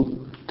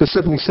do, to a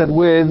certain extent,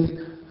 with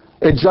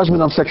a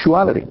judgment on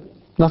sexuality.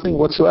 Nothing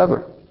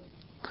whatsoever.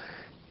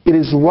 It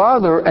is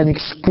rather an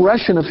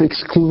expression of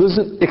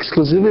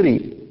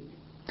exclusivity,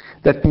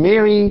 that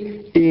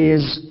Mary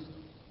is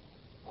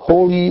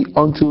holy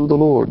unto the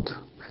Lord,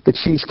 that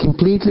she is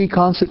completely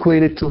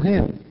consecrated to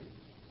Him,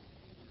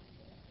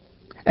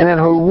 and that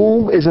her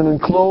womb is an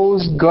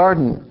enclosed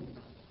garden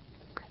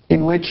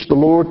in which the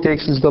Lord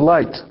takes His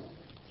delight.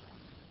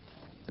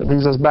 That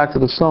brings us back to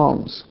the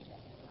Psalms.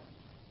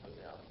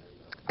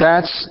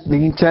 That's the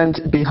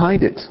intent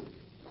behind it.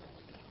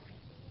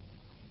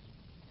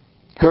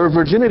 Her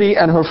virginity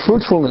and her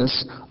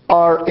fruitfulness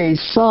are a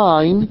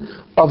sign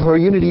of her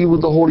unity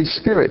with the Holy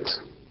Spirit,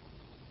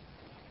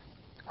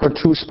 her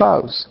true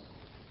spouse.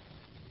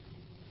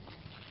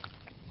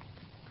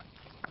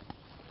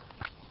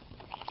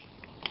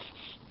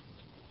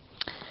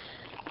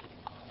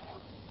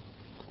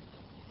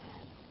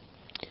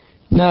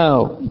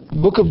 Now,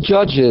 Book of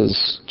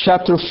Judges,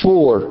 chapter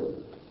 4,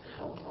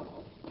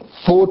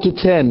 4 to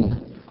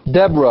 10.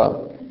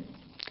 Deborah.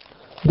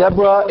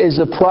 Deborah is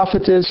a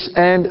prophetess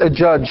and a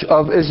judge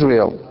of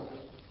Israel.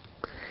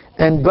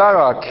 And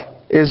Barak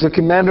is a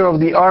commander of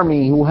the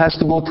army who has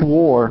to go to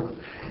war.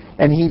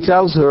 And he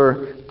tells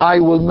her, I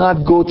will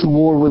not go to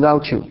war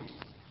without you.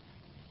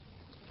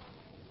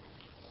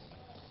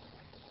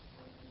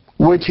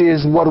 Which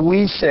is what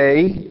we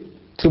say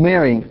to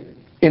Mary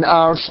in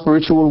our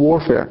spiritual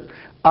warfare.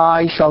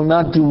 I shall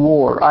not do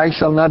war. I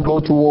shall not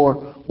go to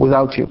war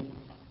without you.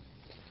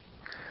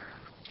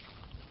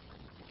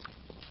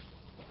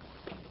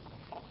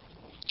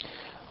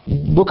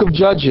 Book of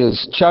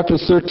Judges, chapter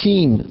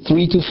 13,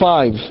 3 to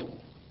 5.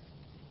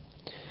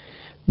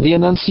 The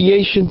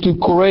Annunciation to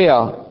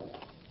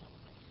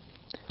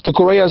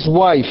Korea's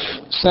wife,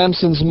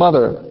 Samson's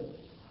mother.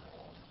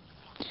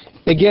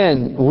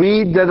 Again,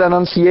 read that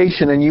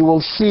Annunciation and you will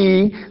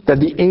see that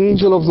the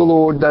angel of the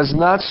Lord does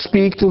not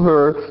speak to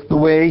her the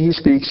way he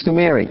speaks to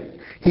Mary.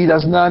 He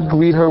does not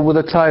greet her with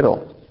a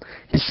title.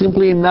 He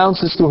simply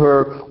announces to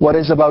her what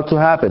is about to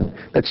happen,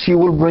 that she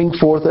will bring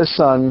forth a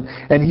son,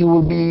 and he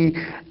will be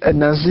a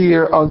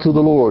Nazir unto the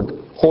Lord,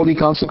 wholly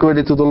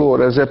consecrated to the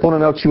Lord. As I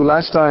pointed out to you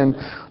last time,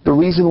 the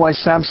reason why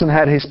Samson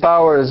had his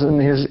powers in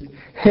his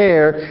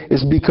hair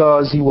is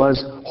because he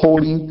was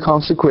wholly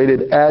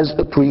consecrated as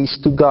a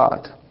priest to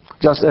God,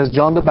 just as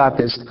John the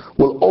Baptist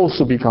will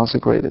also be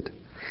consecrated.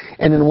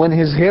 And then when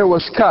his hair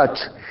was cut,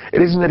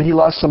 it isn't that he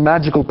lost some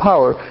magical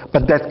power,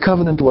 but that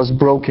covenant was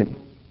broken.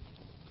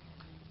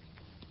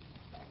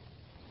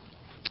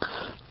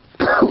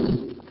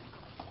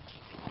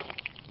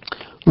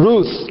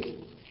 Ruth.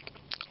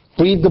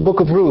 Read the book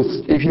of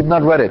Ruth if you've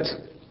not read it.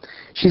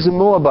 She's a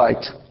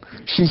Moabite.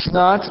 She's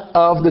not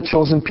of the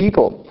chosen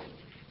people.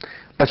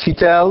 But she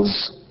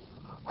tells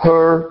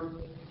her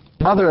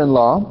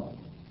mother-in-law,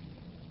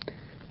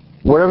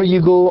 wherever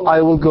you go,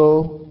 I will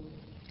go.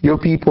 Your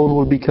people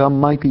will become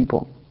my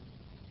people.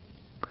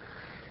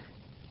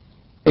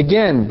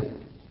 Again,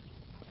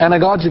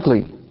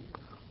 anagogically,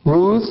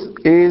 Ruth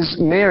is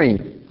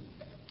Mary.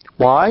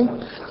 Why?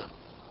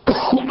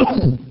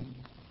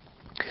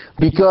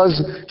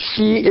 Because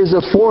she is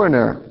a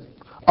foreigner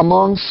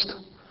amongst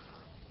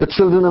the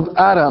children of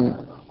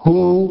Adam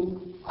who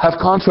have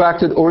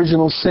contracted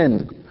original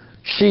sin.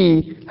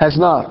 She has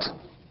not.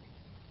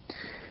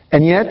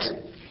 And yet,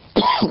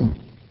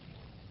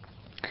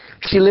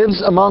 she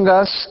lives among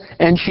us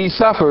and she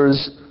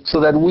suffers so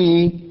that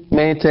we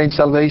may attain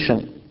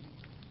salvation.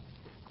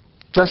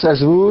 Just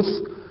as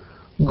Ruth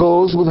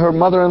goes with her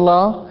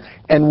mother-in-law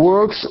and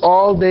works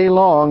all day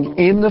long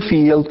in the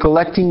field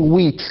collecting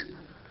wheat,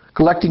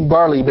 collecting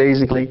barley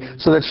basically,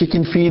 so that she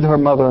can feed her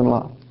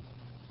mother-in-law.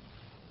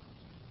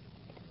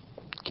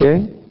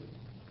 Okay?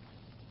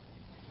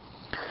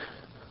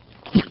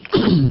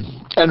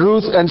 And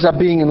Ruth ends up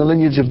being in the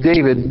lineage of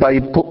David by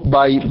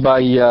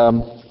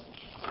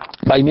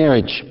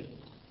marriage.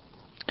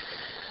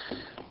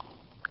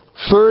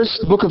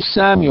 First book of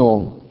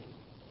Samuel,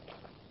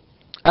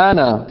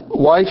 Anna,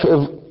 wife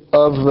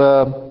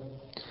of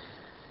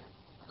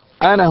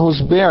Anna,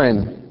 who's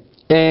barren.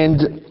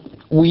 And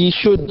we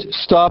should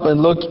stop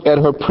and look at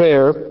her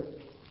prayer,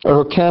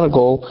 or her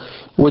canticle,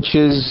 which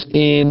is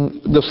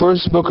in the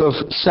first book of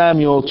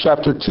Samuel,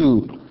 chapter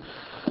 2,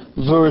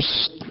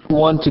 verse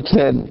 1 to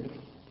 10.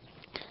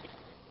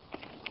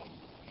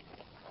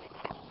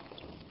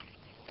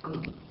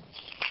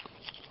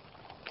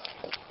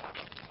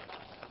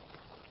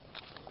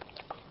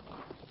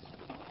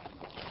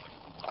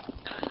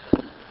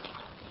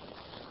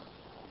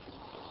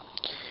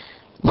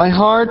 My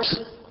heart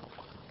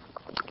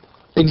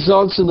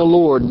exalts in the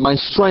Lord. My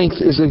strength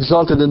is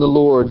exalted in the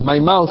Lord. My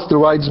mouth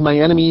derides my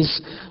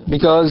enemies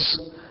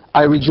because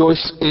I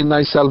rejoice in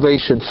thy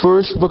salvation.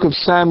 First book of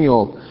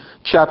Samuel,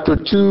 chapter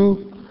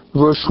 2,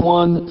 verse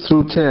 1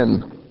 through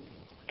 10.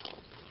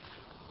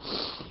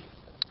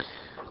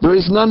 There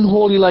is none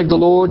holy like the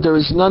Lord. There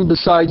is none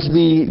besides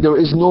thee. There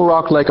is no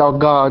rock like our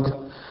God.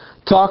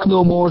 Talk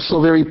no more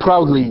so very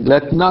proudly.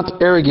 Let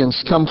not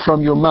arrogance come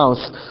from your mouth.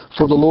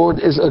 For the Lord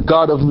is a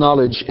God of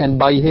knowledge, and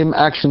by him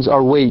actions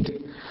are weighed.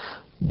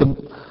 The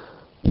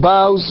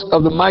bows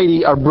of the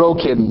mighty are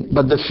broken,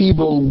 but the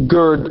feeble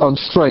gird on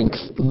strength.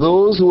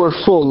 Those who are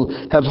full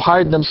have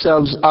hired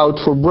themselves out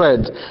for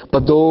bread,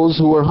 but those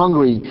who are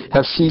hungry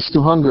have ceased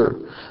to hunger.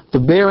 The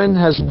barren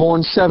has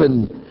borne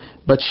 7,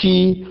 but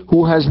she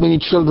who has many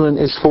children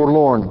is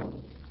forlorn.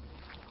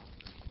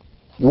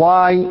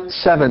 Why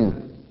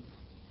 7?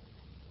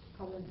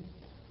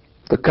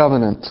 The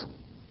covenant.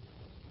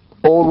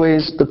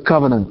 Always the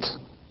covenant.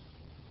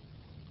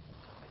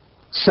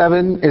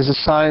 7 is a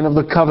sign of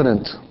the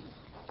covenant.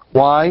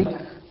 Why?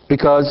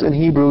 Because in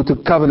Hebrew, to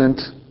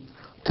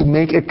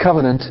make a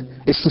covenant,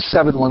 is to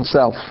sever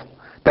oneself.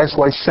 That's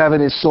why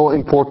 7 is so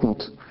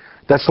important.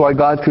 That's why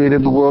God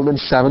created the world in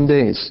 7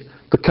 days.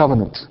 The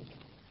covenant.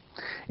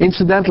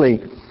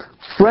 Incidentally,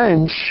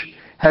 French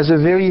has a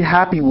very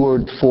happy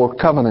word for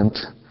covenant,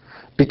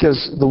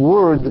 because the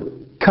word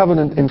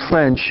covenant in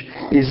French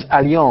is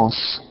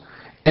alliance,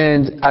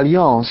 and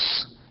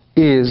alliance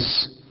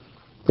is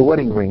the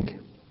wedding ring,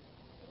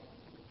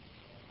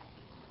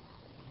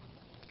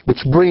 which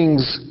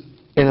brings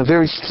in a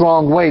very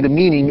strong way the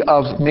meaning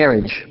of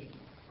marriage,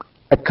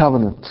 a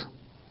covenant.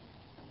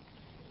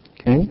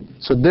 Okay?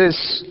 So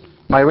this,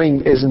 my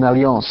ring, is an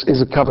alliance,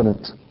 is a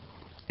covenant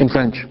in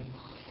French.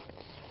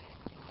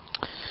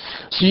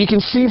 So you can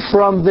see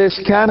from this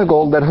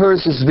canticle that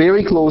hers is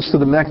very close to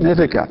the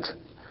Magnificat.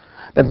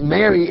 That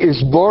Mary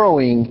is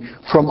borrowing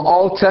from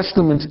Old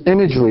Testament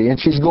imagery, and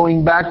she's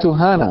going back to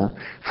Hannah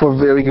for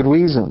very good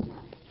reason.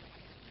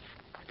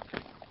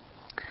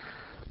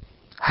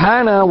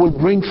 Hannah will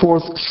bring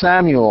forth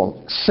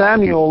Samuel.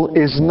 Samuel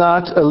is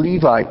not a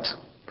Levite.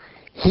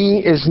 He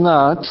is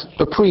not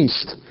a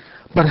priest.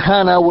 But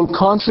Hannah will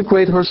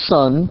consecrate her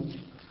son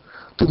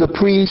to the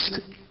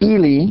priest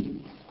Eli,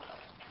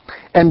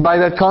 and by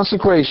that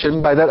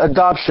consecration, by that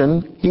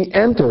adoption, he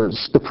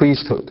enters the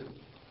priesthood.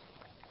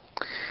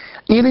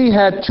 Eli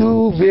had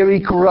 2 very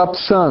corrupt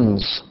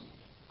sons,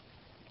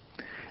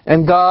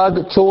 and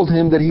God told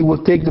him that he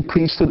would take the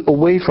priesthood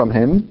away from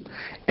him,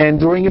 and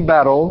during a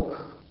battle,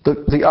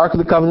 the Ark of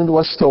the Covenant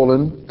was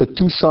stolen, his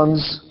 2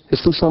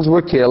 sons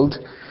were killed.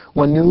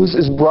 When news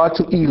is brought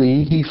to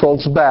Eli, he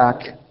falls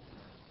back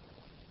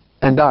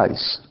and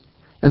dies.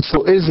 And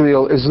so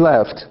Israel is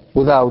left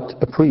without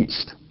a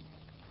priest.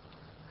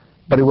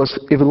 But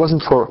if it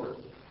wasn't for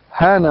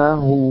Hannah,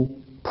 who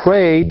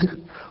prayed,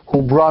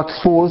 who brought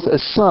forth a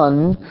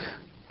son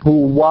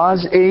who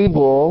was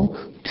able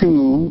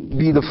to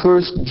be the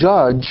first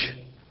judge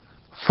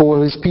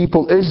for his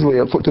people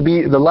Israel, to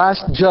be the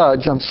last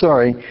judge,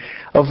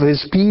 of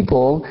his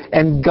people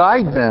and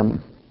guide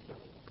them,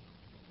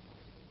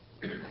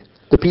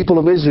 the people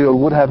of Israel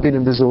would have been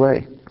in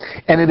disarray.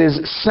 And it is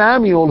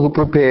Samuel who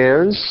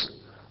prepares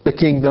the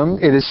kingdom.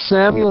 It is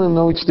Samuel who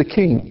anoints the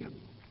king.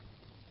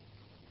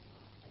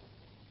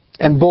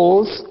 And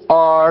both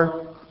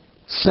are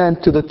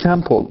sent to the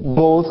temple.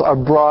 Both are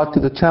brought to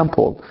the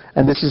temple.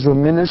 And this is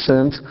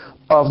reminiscent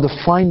of the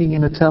finding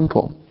in the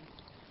temple.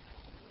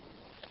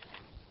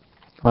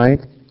 Right?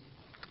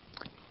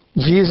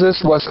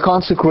 Jesus was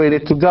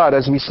consecrated to God,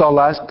 as we saw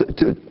last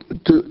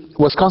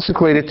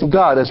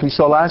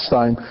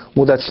time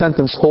with that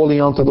sentence, "Holy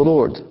unto the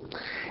Lord."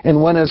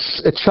 And when a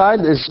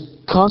child is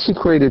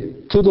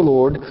consecrated to the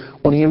Lord,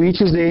 when he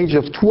reaches the age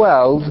of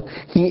 12,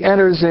 he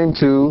enters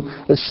into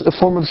a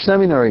form of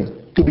seminary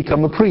to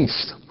become a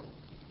priest.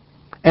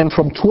 And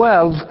from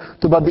 12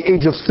 to about the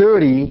age of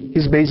 30,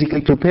 he's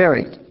basically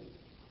preparing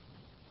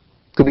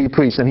to be a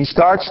priest. And he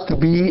starts to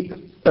be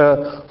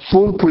a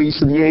full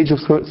priest at the age of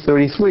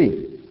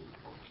 33.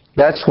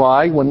 That's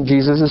why when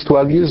Jesus is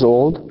 12 years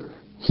old,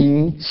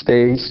 he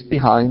stays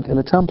behind in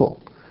the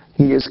temple.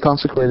 He is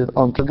consecrated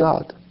unto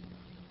God.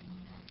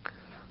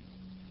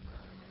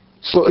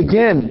 So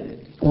again,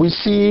 we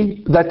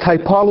see that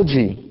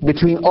typology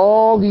between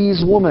all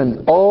these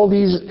women, all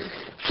these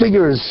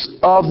figures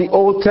of the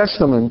Old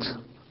Testament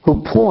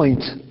who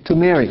point to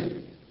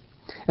Mary.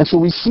 And so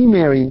we see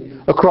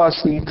Mary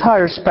across the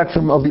entire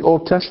spectrum of the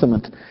Old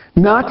Testament,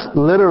 not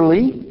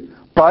literally,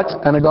 but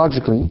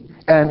anagogically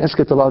and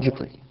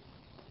eschatologically.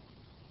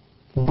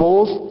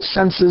 Both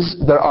senses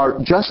that are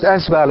just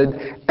as valid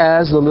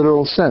as the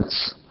literal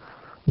sense.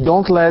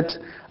 Don't let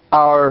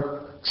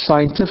our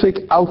scientific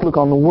outlook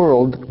on the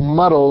world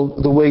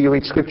muddle the way you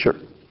read Scripture.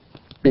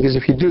 Because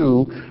if you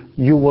do,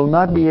 you will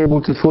not be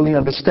able to fully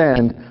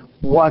understand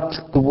what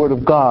the Word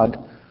of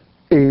God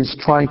is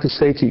trying to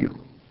say to you.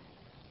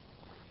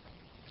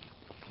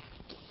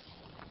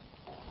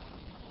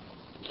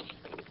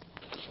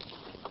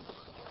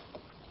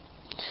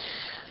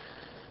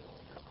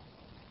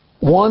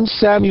 (1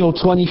 Samuel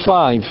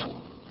 25,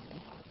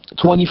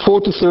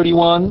 24 to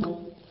 31,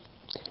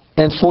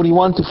 and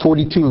 41 to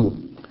 42.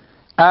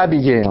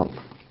 Abigail.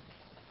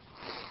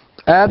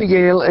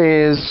 Abigail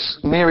is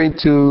married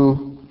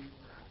to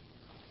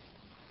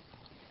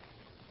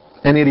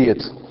an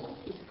idiot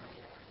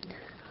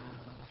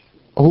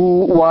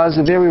who was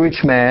a very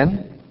rich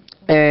man,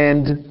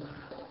 and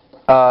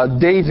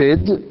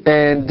David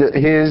and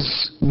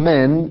his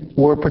men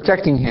were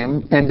protecting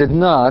him and did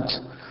not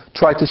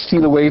try to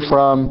steal away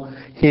from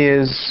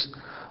his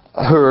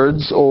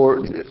herds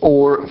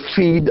or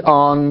feed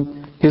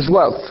on his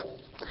wealth.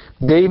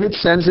 David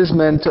sends his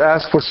men to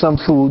ask for some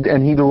food,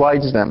 and he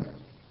derides them.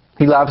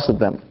 He laughs at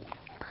them.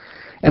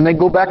 And they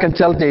go back and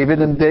tell David,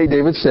 and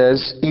David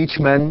says, each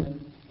man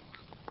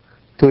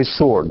to his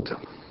sword.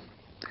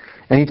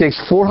 And he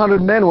takes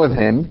 400 men with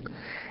him,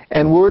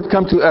 and word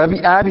comes to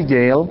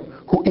Abigail,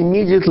 who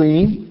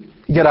immediately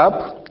get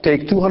up,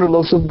 take 200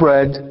 loaves of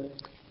bread,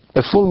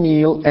 a full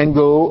meal, and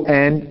go,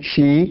 and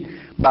she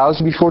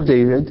bows before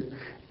David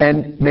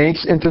and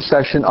makes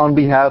intercession on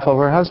behalf of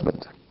her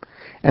husband.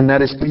 And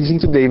that is pleasing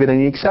to David,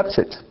 and he accepts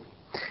it.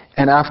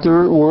 And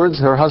afterwards,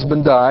 her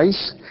husband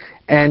dies,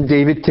 and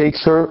David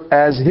takes her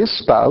as his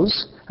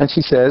spouse, and she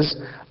says,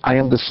 I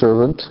am the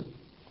servant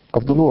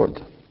of the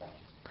Lord.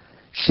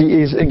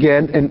 She is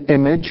again an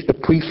image, a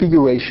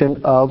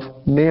prefiguration of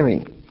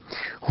Mary,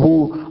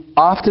 who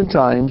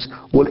oftentimes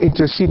will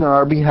intercede on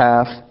our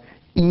behalf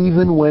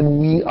even when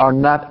we are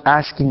not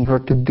asking her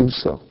to do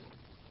so.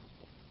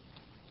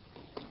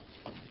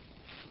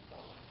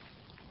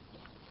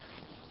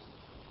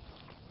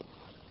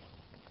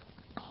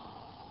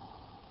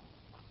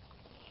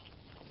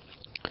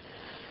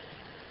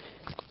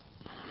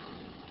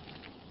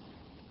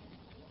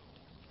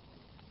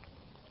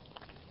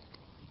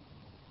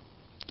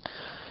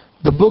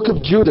 The book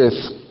of Judith,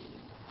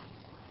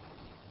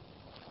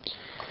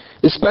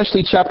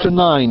 especially chapter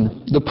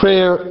 9, the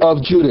prayer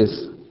of Judith,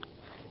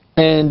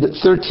 and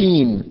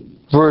 13,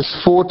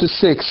 verse 4 to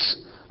 6,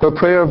 her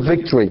prayer of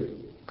victory.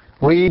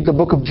 Read the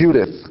book of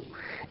Judith.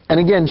 And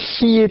again,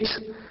 see it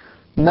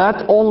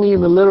not only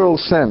in the literal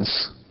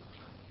sense,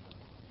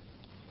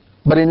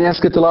 but in the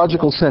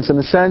eschatological sense, in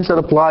the sense that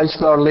applies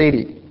to Our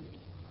Lady.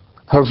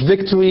 Her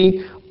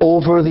victory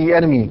over the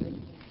enemy,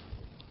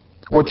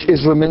 which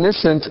is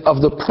reminiscent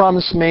of the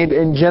promise made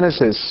in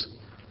Genesis.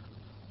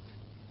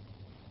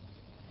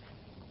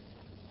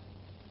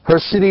 Her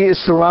city is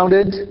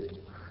surrounded,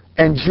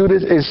 and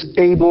Judith is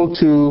able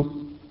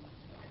to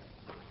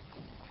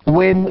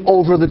win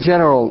over the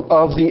general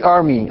of the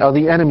army, of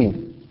the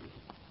enemy.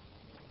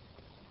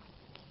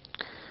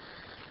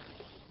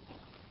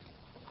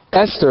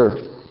 Esther,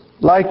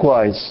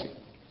 likewise.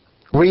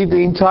 Read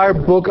the entire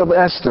book of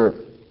Esther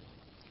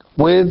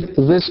with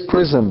this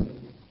prism.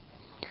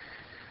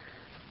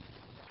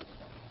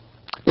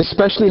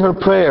 Especially her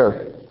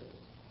prayer.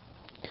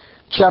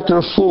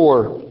 Chapter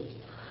 4,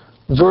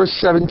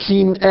 verse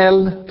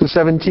 17L to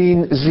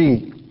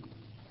 17Z.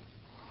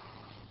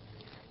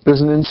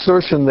 There's an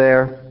insertion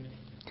there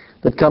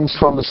that comes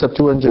from the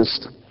Septuagint.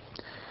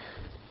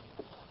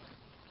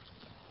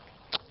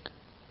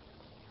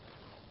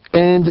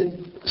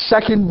 And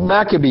 2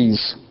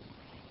 Maccabees,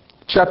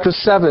 chapter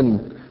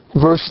 7,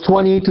 verse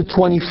 20 to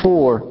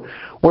 24,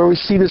 where we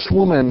see this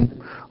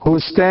woman who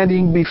is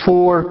standing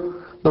before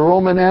the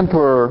Roman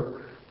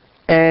emperor,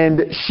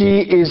 and she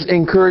is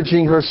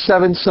encouraging her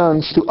 7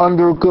 sons to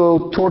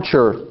undergo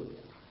torture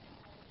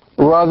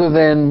rather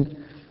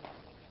than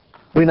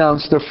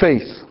renounce their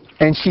faith.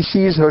 And she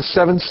sees her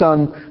 7th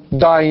son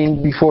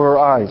dying before her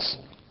eyes.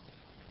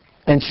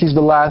 And she's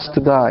the last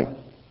to die.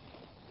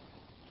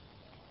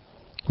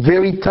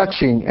 Very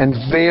touching and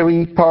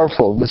very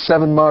powerful, the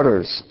 7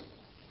 martyrs.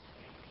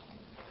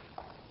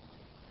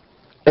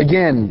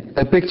 Again,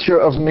 a picture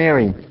of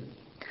Mary,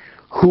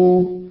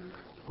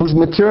 whose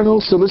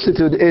maternal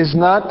solicitude is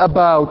not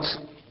about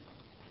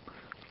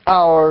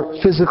our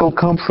physical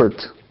comfort.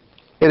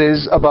 It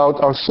is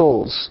about our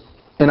souls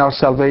and our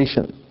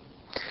salvation.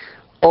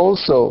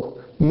 Also,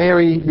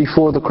 Mary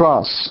before the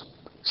cross,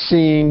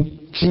 seeing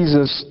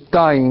Jesus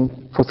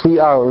dying for 3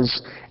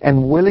 hours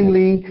and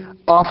willingly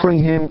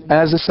offering Him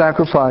as a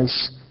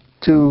sacrifice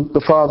to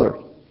the Father.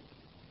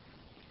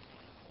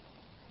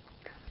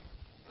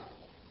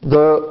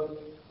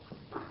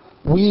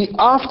 We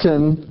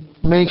often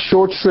make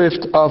short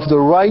shrift of the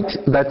right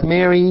that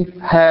Mary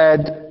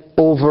had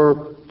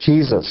over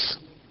Jesus.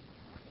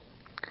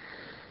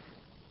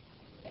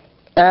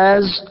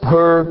 as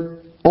her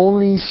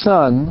only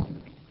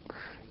son,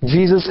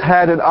 Jesus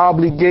had an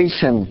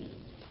obligation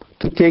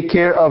to take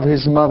care of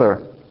his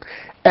mother.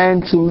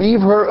 And to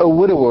leave her a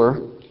widower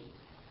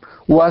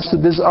was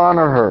to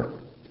dishonor her.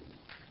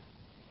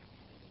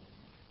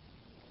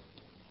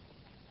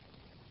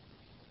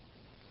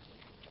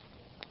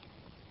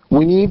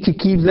 We need to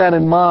keep that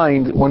in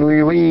mind when we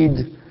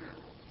read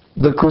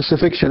the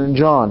crucifixion in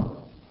John,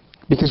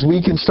 because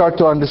we can start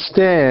to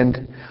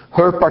understand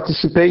her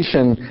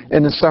participation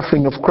in the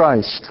suffering of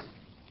Christ.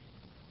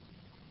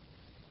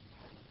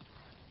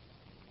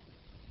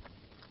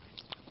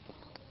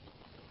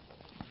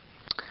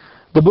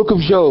 The book of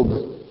Job,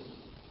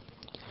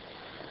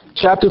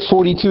 chapter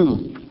 42.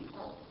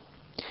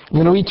 I'm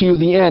going to read to you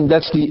the end.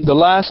 That's the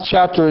last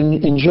chapter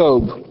in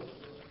Job.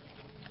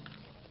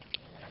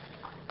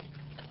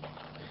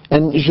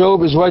 And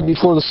Job is right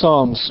before the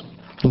Psalms,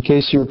 in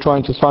case you're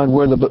trying to find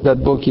where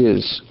that book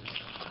is.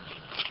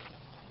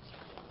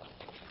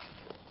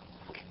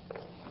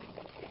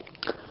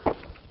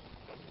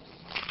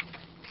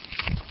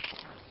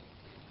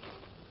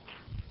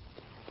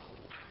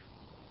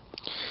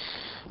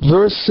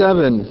 Verse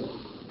 7.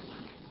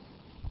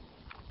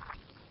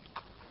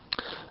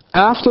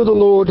 After the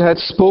Lord had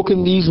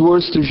spoken these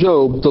words to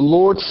Job, the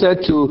Lord said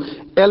to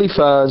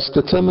Eliphaz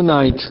the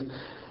Temanite,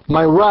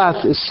 "My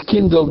wrath is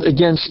kindled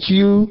against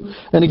you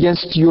and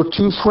against your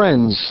two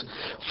friends,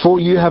 for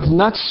you have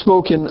not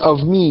spoken of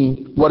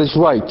me what is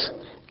right,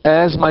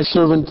 as my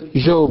servant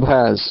Job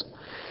has.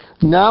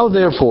 Now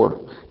therefore,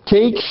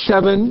 take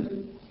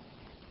 7,"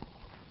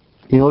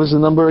 you notice the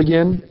number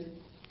again?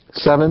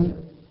 7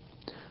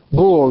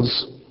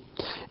 bulls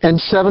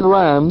and 7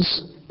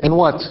 rams, and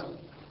what?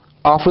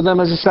 Offer them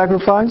as a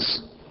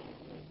sacrifice?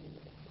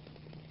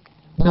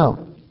 No.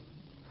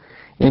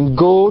 And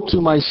go to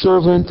my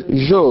servant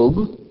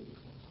Job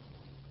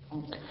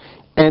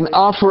and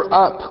offer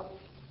up.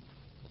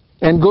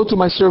 And go to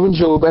my servant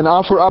Job and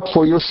offer up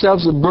for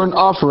yourselves a burnt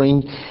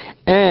offering,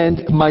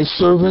 and my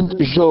servant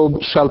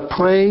Job shall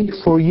pray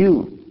for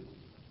you.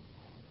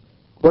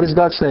 What is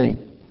God saying?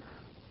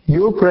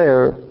 Your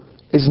prayer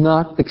is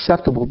not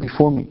acceptable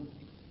before me.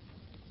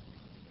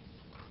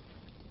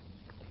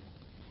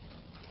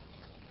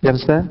 You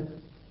understand?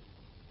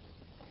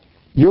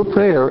 Your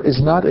prayer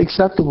is not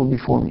acceptable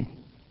before me.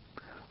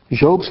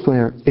 Job's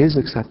prayer is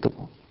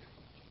acceptable,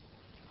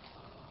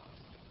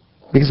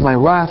 because my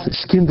wrath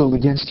is kindled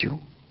against you.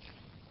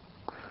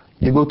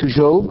 You go to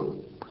Job.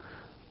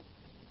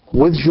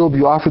 With Job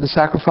you offer the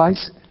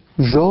sacrifice.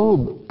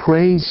 Job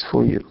prays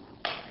for you.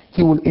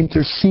 He will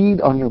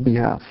intercede on your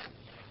behalf.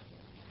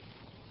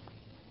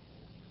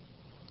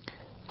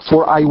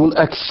 For I will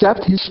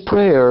accept his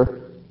prayer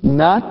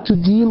not to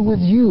deal with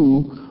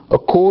you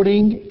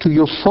according to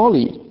your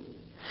folly.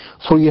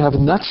 For you have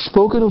not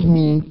spoken of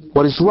me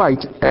what is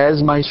right,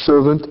 as my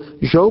servant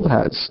Job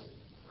has.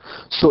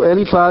 So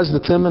Eliphaz the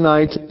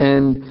Temanite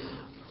and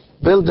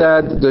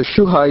Bildad the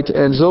Shuhite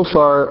and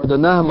Zophar the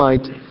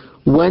Naamite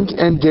went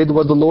and did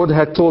what the Lord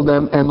had told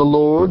them, and the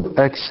Lord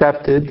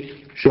accepted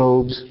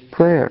Job's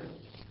prayer.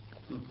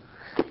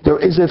 There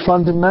is a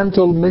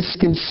fundamental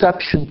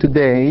misconception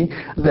today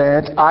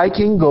that I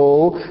can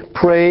go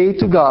pray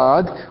to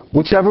God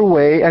whichever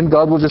way and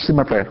God will just see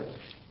my prayer.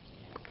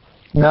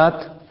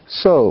 Not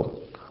so.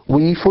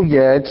 We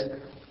forget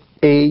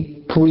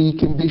a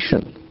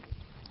precondition.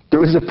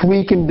 There is a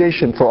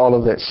precondition for all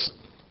of this.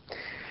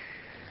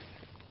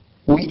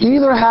 We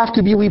either have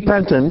to be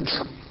repentant,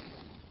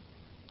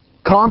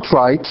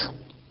 contrite,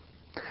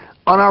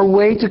 on our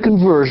way to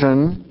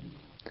conversion,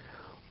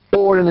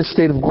 or in a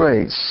state of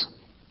grace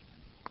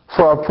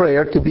for our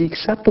prayer to be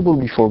acceptable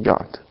before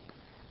God.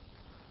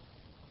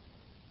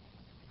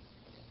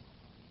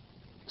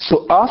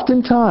 So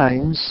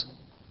oftentimes,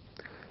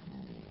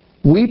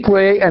 we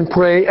pray and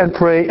pray and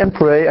pray and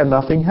pray and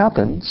nothing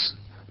happens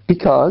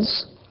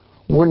because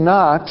we're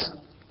not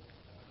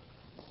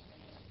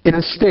in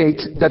a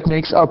state that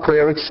makes our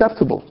prayer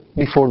acceptable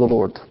before the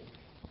Lord.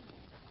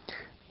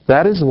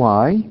 That is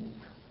why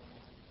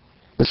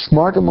the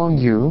smart among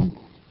you,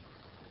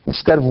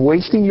 instead of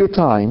wasting your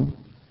time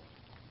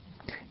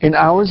in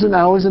hours and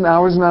hours and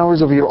hours and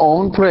hours of your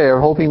own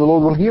prayer, hoping the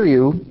Lord will hear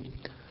you,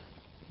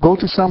 go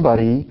to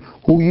somebody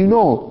who you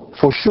know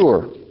for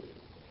sure.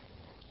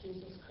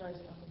 Jesus Christ,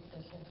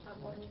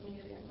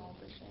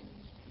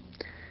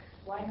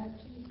 why not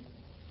Jesus?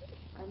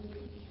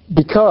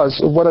 Because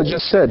of what I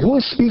just said. Who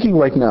is speaking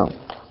right now?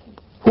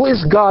 Who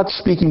is God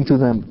speaking to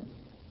them?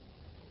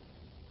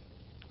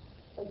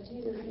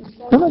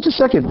 No, just a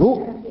second.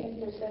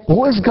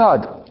 Who is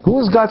God? Who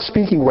is God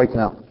speaking right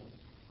now?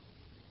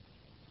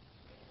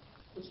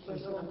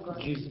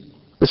 Jesus.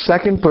 The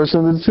second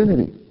person of the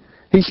Trinity.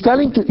 He's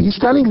telling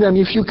them,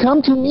 if you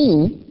come to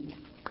me,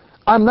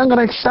 I'm not going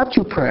to accept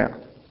your prayer.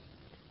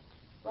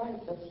 Right,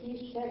 but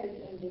he said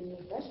it in the New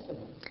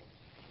Testament.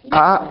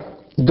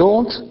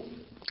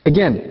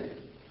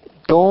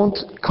 Don't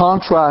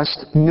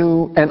contrast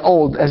new and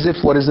old as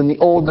if what is in the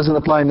old doesn't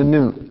apply in the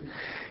new.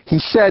 He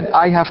said,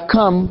 I have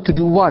come to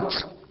do what?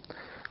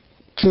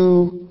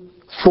 To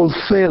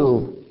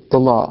fulfill the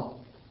law.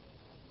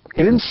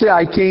 He didn't say,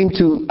 I came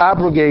to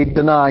abrogate,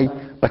 deny,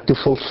 but to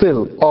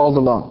fulfill all the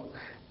law.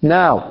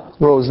 Now,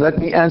 Rose, let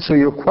me answer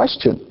your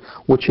question,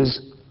 which is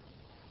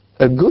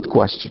a good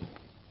question.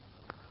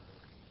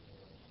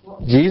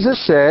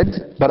 Jesus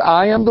said, but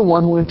I am the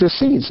one who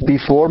intercedes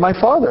before my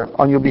Father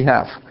on your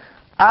behalf.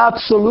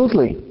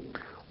 Absolutely.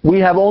 We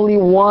have only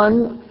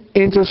one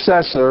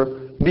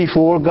intercessor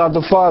before God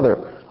the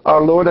Father,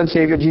 our Lord and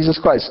Savior Jesus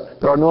Christ.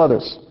 There are no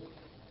others.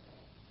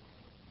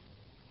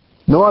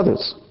 No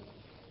others.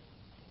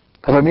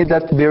 Have I made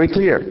that very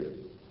clear?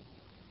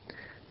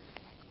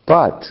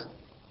 But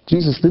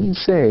Jesus didn't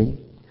say,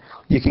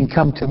 you can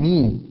come to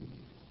me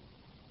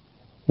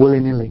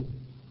willy-nilly.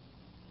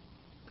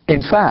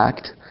 In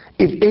fact,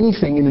 if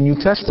anything in the New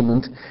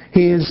Testament,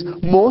 he is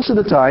most of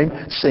the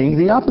time saying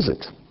the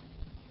opposite.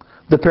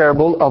 The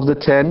parable of the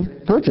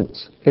 10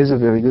 virgins is a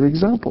very good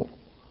example.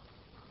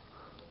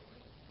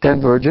 10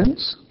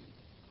 virgins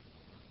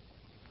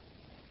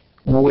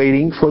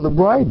waiting for the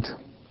bride,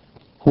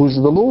 who is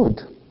the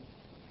Lord.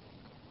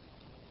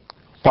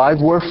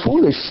 5 were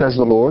foolish, says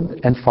the Lord,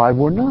 and 5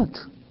 were not.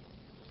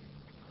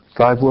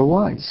 5 were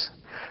wise.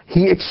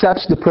 He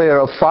accepts the prayer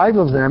of 5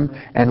 of them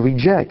and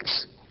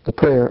rejects the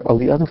prayer of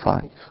the other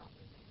 5.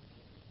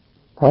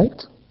 Right?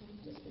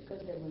 Just because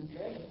they weren't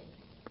ready.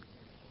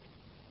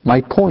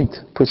 My point,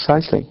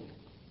 precisely.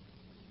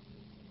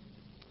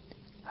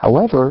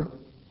 However,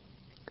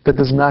 that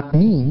does not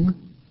mean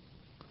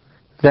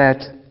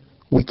that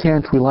we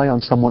can't rely on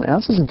someone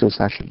else's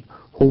intercession,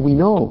 who we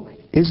know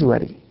is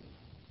ready.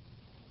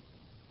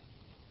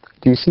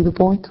 Do you see the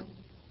point?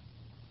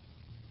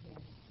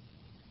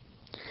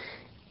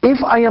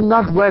 If I am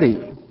not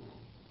ready,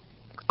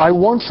 I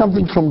want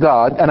something from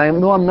God, and I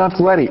know I'm not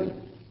ready,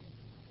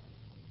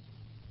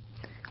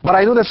 but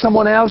I know that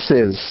someone else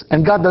is,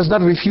 and God does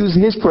not refuse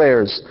his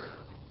prayers,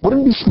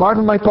 wouldn't it be smart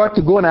on my part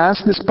to go and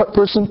ask this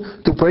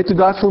person to pray to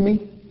God for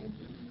me?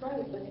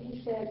 Right, but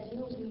he said,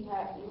 you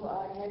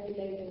are heavy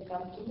laden,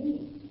 come to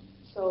me.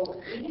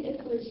 So even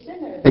if we're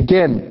sinners...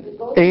 Again,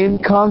 in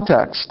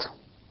context,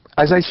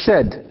 as I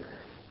said,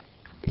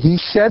 he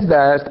said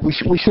that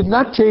we should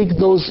not take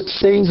those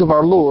sayings of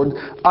our Lord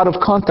out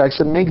of context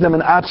and make them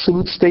an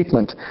absolute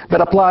statement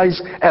that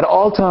applies at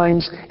all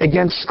times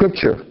against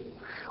Scripture.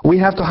 We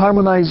have to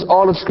harmonize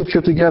all of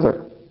Scripture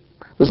together.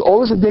 There's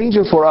always a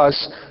danger for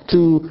us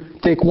to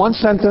take one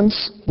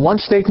sentence, one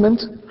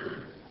statement,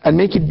 and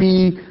make it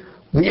be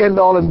the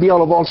end-all and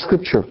be-all of all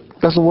Scripture. It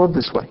doesn't work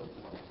this way.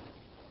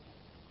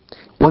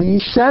 When he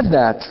said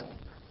that,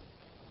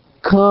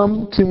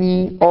 come to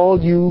me, all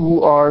you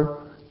who are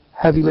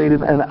heavy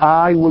laden, and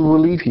I will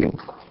relieve you.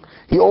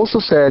 He also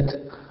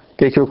said,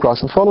 take your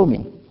cross and follow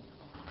me.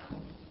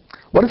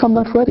 What if I'm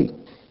not ready?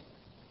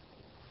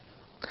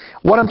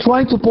 What I'm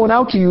trying to point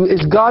out to you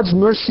is God's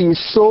mercy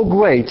is so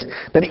great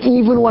that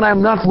even when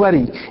I'm not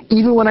ready,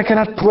 even when I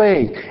cannot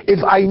pray,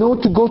 if I know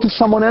to go to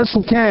someone else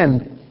who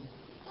can,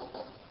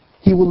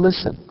 he will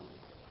listen.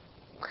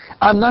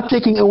 I'm not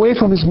taking away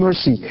from his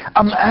mercy.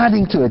 I'm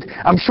adding to it.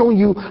 I'm showing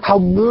you how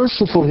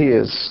merciful he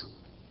is.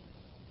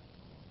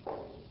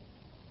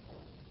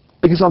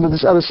 Because under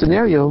this other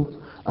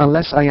scenario,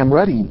 unless I am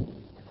ready,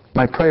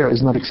 my prayer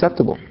is not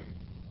acceptable.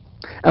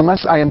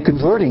 Unless I am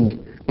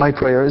converting, my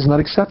prayer is not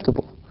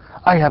acceptable.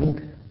 I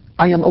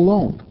am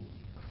alone.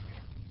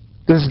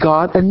 There's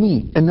God and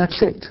me, and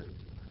that's it.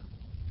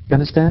 You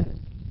understand?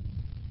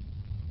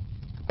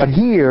 But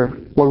here,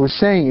 what we're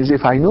saying is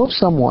if I know of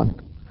someone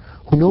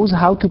who knows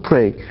how to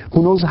pray,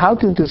 who knows how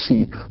to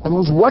intercede, who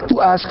knows what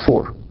to ask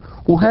for,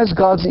 who has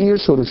God's ear,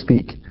 so to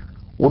speak,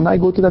 wouldn't I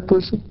go to that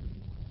person?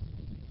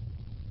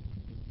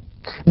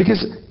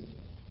 Because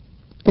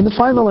in the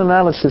final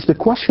analysis, the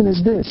question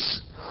is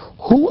this: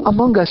 who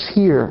among us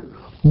here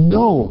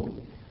know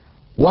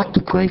what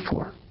to pray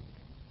for?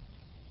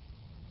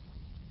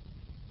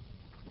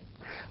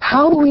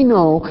 How do we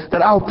know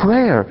that our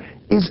prayer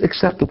is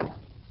acceptable?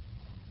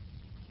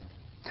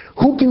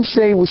 Who can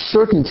say with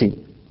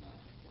certainty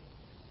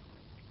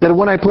that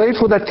when I pray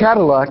for that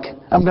Cadillac,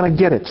 I'm going to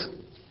get it?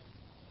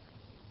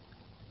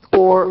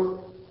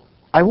 Or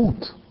I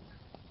won't?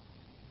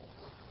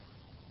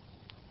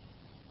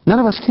 None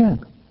of us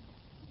can.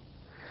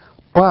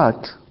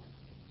 But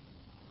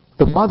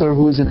the Mother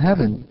who is in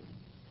heaven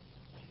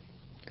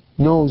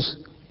knows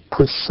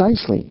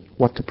precisely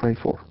what to pray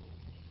for.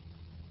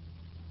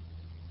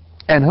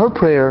 And her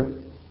prayer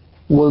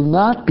will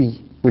not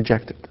be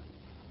rejected.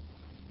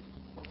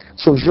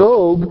 So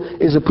Job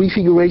is a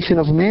prefiguration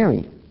of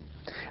Mary,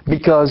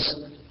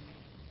 because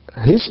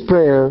his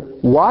prayer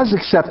was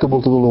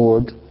acceptable to the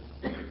Lord,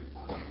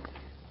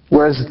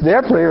 whereas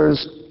their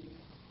prayers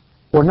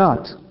were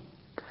not.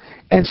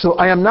 And so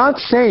I am not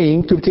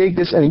saying to take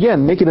this and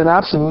again make it an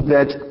absolute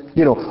that,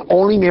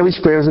 only Mary's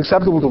prayer is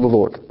acceptable to the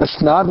Lord.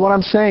 That's not what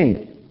I'm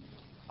saying.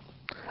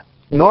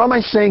 Nor am I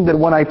saying that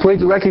when I pray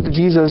directly to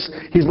Jesus,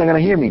 he's not going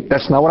to hear me.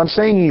 That's not what I'm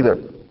saying either.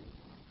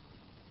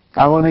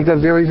 I want to make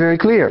that very, very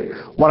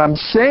clear. What I'm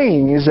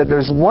saying is that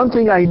there's one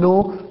thing I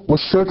know with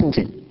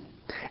certainty.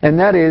 And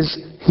that is,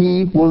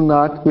 he will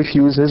not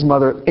refuse his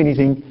mother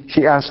anything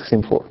she asks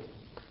him for.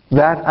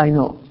 That I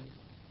know.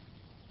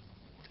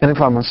 And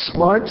if I'm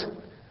smart,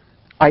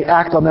 I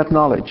act on that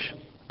knowledge.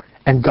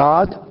 And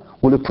God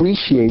will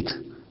appreciate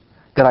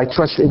that I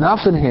trust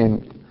enough in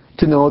him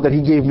to know that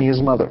he gave me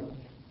his mother.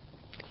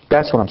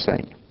 That's what I'm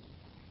saying.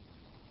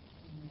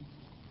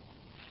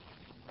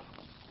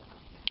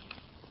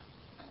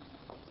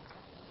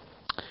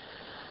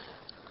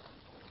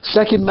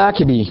 Second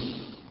Maccabee.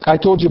 I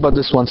told you about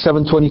this one,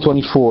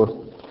 7:20-24.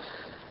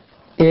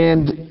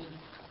 And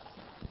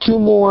two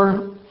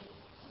more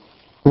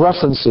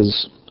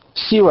references.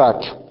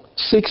 Sirach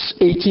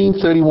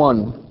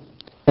 6:18-31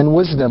 and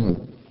Wisdom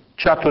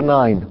chapter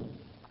 9.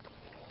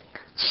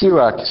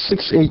 Sirach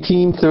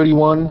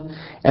 6:18-31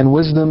 and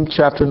Wisdom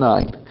chapter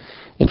 9.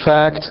 In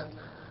fact,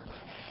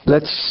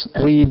 let's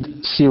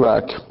read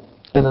Sirach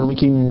and then we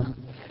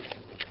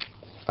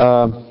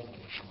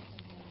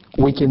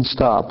can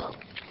stop.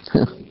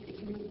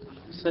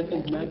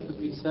 Second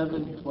Maccabee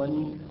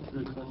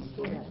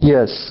 7:20-24.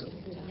 Yes.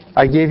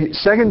 I gave you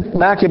Second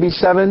Maccabee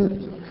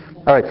 7.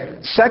 All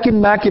right. Second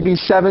Maccabee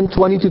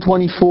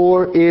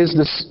 7:20-24 is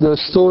the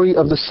story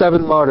of the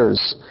 7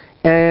 martyrs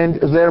and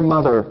their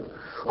mother,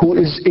 who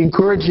is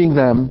encouraging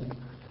them,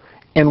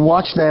 and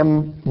watch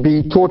them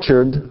be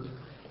tortured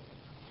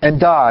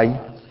and die,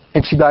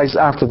 and she dies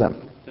after them.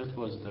 That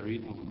was the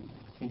reading,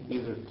 I think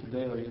either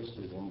today or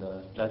yesterday in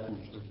the Latin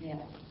church. Yeah.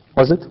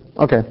 Was it?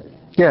 Okay.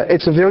 Yeah,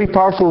 it's a very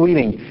powerful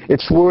reading.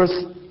 It's worth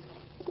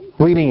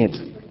reading it.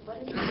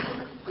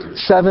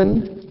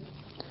 7.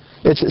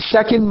 It's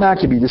Second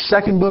Maccabee, the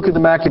second book of the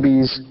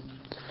Maccabees,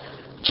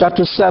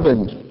 chapter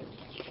 7,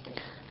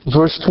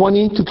 verse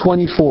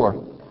 20-24.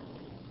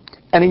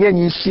 And again,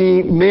 you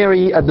see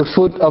Mary at the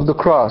foot of the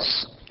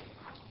cross.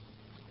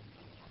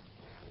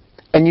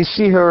 And you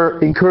see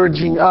her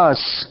encouraging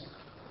us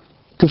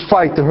to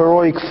fight the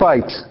heroic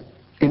fight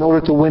in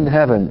order to win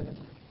heaven.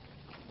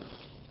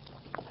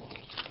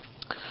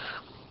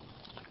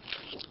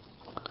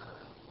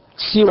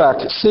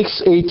 Sirach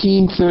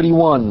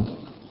 6:18-31.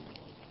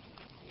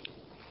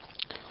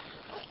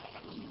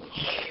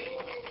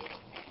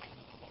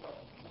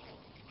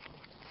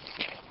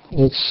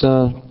 It's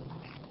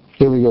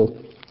here we go.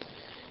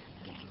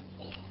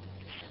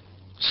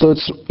 So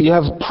you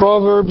have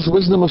Proverbs,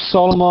 Wisdom of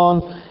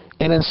Solomon,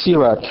 and then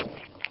Sirach.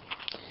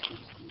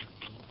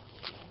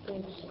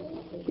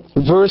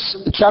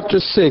 Chapter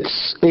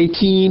 6,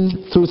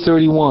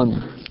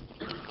 18-31.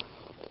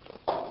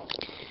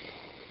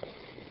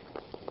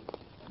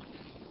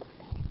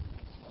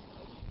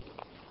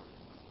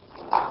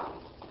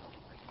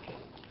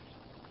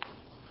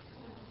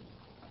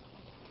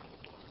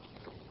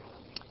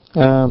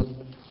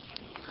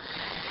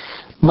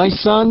 My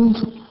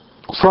son,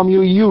 from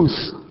your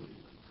youth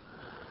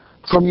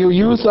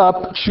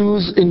up,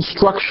 choose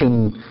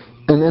instruction,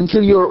 and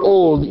until you're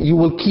old, you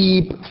will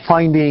keep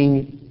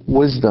finding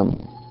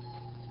wisdom.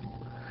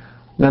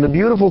 Now, the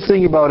beautiful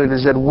thing about it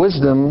is that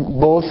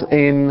wisdom, both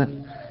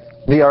in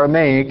the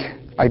Aramaic,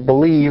 I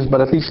believe,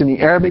 but at least in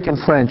the Arabic and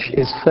French,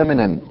 is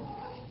feminine.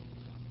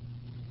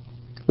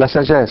 La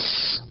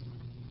sagesse.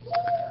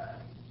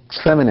 It's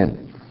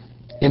feminine.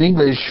 In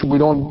English, we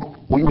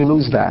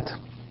lose that.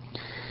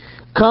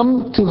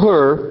 Come to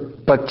her,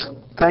 but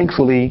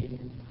thankfully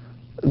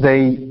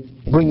they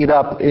bring it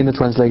up in the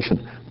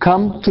translation.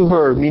 Come to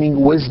her,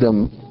 meaning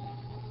wisdom,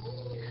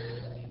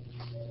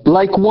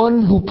 like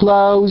one who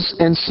plows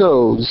and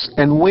sows,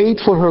 and wait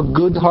for her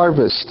good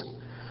harvest.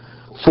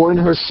 For in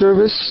her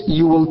service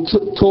you will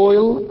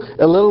toil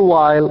a little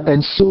while,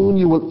 and soon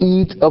you will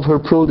eat of her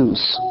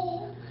produce.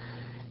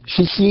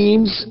 She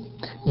seems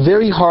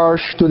very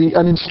harsh to the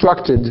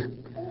uninstructed.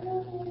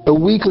 A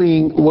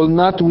weakling will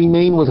not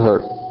remain with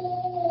her.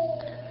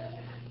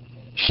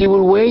 She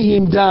will weigh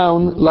him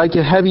down like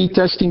a heavy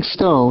testing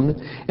stone,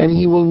 and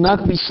he will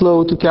not be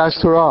slow to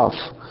cast her off.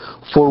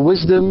 For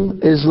wisdom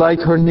is like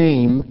her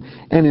name,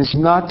 and is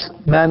not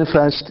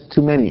manifest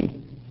to many.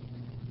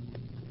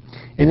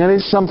 And that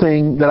is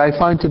something that I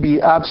find to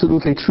be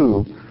absolutely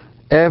true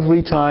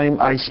every time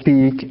I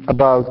speak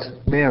about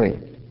Mary.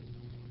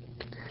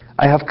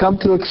 I have come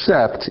to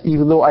accept,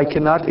 even though I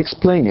cannot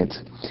explain it,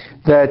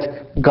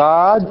 that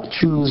God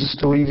chooses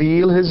to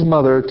reveal his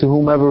mother to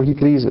whomever he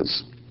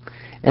pleases.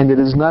 And it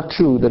is not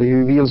true that he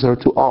reveals her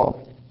to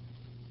all.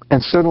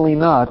 And certainly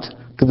not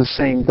to the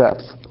same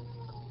depth.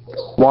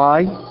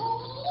 Why?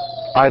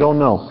 I don't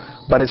know.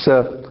 But it's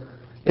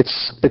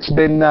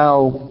been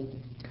now,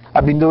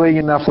 I've been doing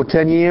it now for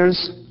 10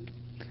 years.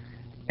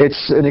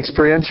 It's an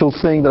experiential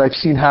thing that I've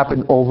seen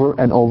happen over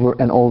and over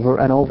and over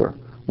and over.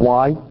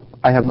 Why?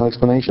 I have no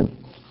explanation.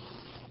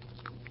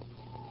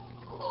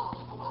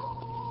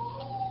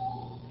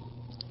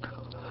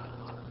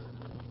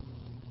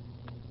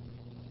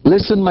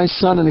 Listen, my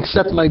son, and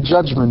accept my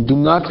judgment. Do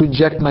not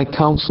reject my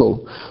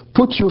counsel.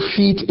 Put your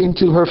feet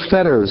into her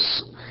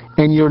fetters,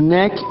 and your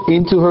neck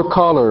into her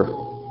collar.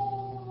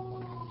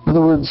 In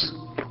other words,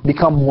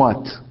 become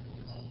what?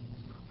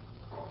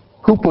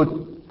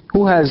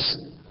 Who has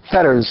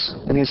fetters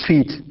in his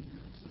feet?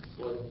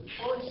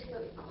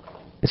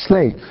 A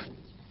slave.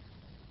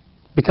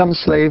 Become a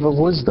slave of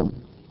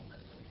wisdom.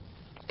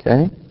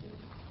 Okay?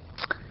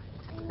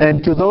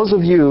 And to those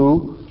of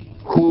you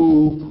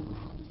who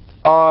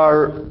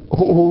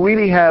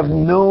really have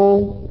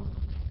no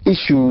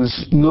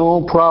issues,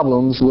 no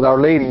problems with Our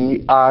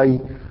Lady, I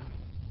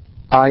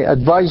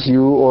advise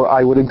you, or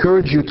I would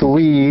encourage you to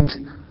read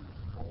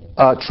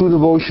True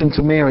Devotion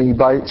to Mary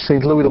by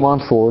St. Louis de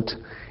Montfort,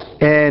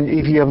 and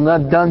if you have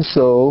not done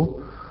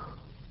so,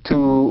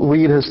 to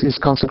read his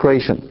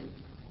consecration.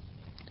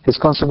 His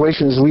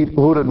consecration is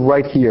rooted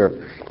right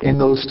here in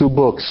those two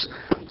books,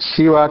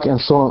 Sirach and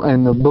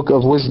the Book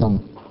of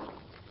Wisdom.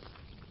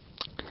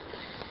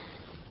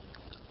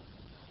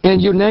 And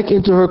your neck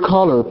into her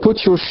collar.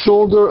 Put your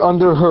shoulder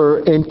under her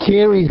and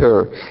carry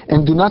her,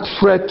 and do not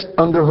fret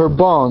under her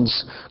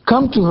bonds.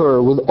 Come to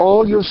her with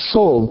all your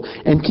soul,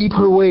 and keep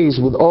her ways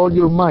with all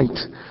your might.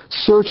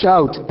 Search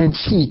out and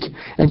seek,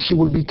 and she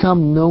will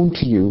become known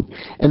to you.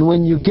 And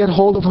when you get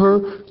hold of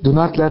her, do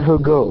not let her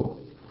go.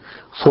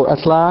 For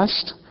at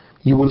last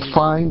you will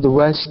find the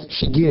rest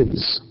she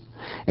gives,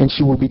 and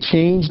she will be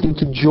changed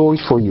into joy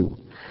for you.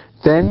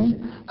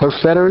 Then her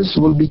fetters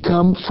will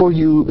become for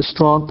you a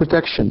strong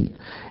protection,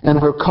 and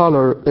her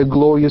collar a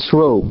glorious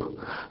robe.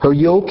 Her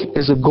yoke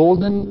is a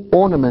golden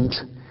ornament,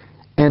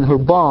 and her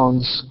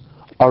bonds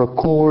are a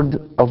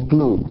cord of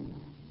blue.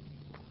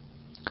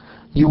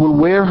 You will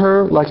wear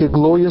her like a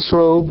glorious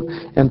robe,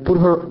 and put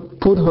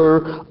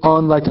her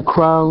on like a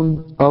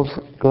crown of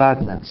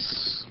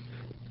gladness.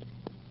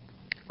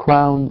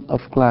 Crown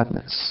of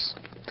gladness.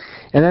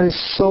 And that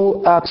is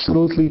so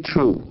absolutely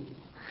true.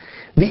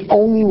 The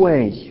only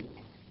way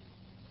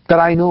that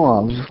I know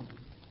of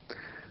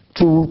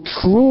to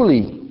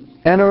truly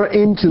enter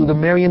into the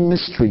Marian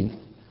mystery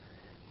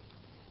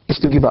is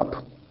to give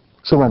up.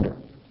 Surrender.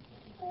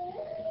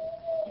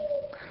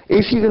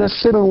 If you're going to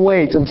sit and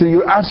wait until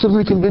you're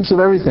absolutely convinced of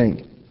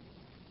everything,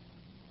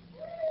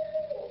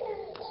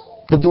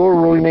 the door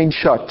will remain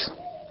shut.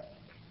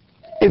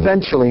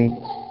 Eventually,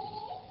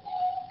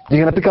 you're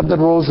going to pick up that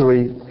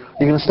rosary,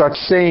 you're going to start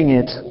saying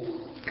it,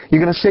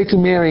 you're going to say to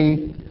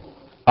Mary,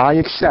 I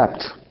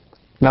accept,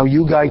 now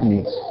you guide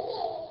me.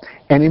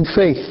 And in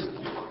faith,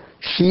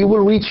 she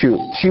will reach you,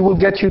 she will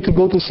get you to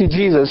go to see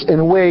Jesus in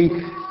a way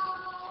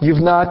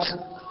you've not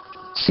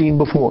seen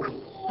before.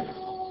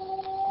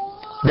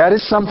 That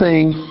is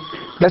something,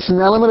 that's an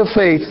element of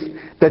faith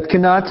that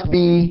cannot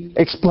be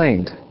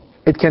explained.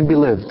 It can be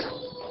lived.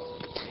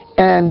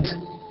 And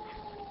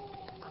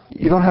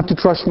you don't have to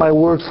trust my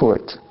word for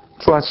it.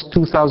 Trust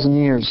 2,000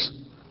 years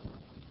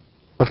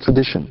of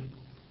tradition.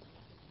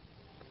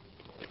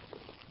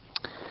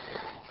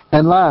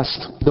 And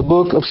last, the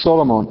Book of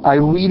Solomon. I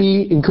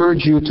really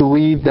encourage you to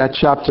read that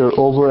chapter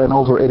over and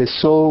over. It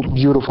is so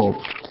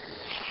beautiful.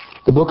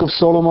 The Book of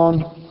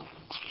Solomon,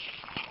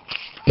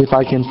 if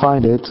I can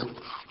find it.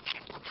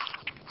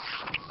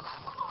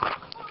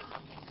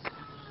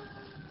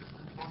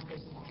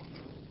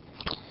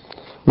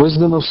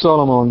 Wisdom of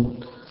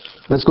Solomon.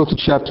 Let's go to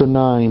chapter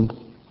 9.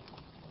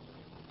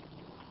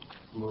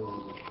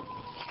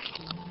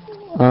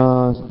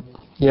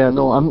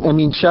 I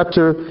mean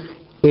chapter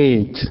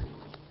 8.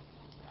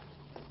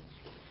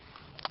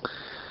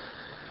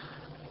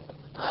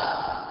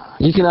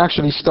 You can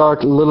actually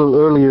start a little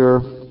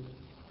earlier.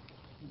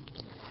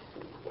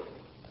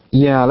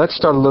 Yeah, let's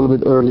start a little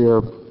bit earlier.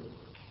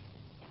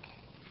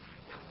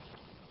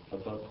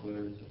 About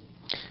where is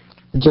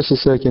it? Just a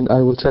second,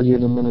 I will tell you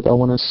in a minute. I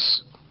want to...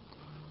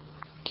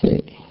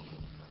 Okay.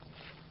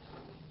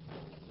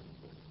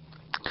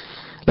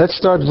 Let's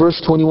start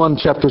verse 21,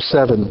 chapter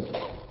 7.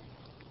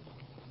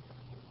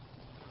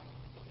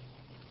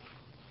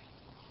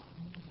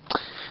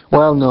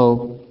 Well,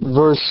 no,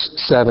 verse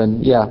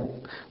 7, yeah.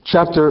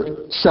 Chapter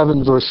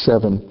 7, verse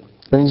 7.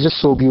 And it's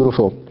just so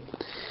beautiful.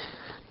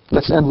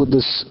 Let's end with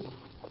this.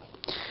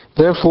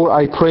 Therefore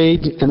I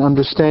prayed, and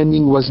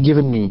understanding was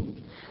given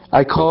me.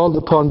 I called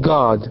upon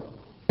God,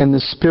 and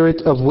the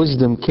spirit of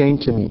wisdom came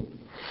to me.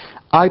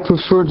 I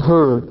preferred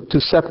her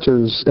to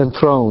scepters and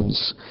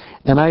thrones,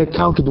 and I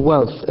accounted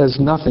wealth as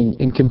nothing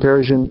in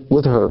comparison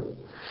with her.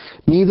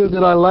 Neither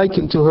did I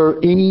liken to her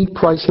any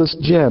priceless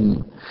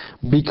gem,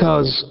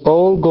 because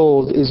all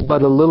gold is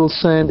but a little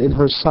sand in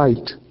her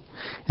sight,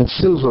 and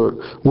silver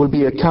will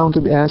be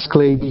accounted as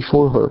clay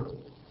before her.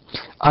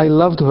 I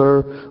loved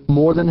her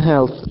more than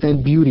health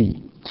and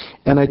beauty,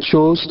 and I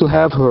chose to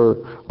have her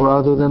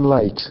rather than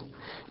light,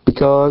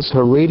 because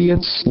her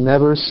radiance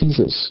never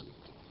ceases.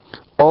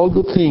 All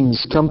good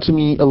things come to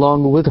me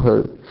along with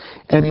her,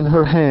 and in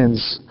her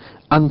hands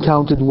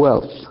uncounted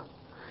wealth.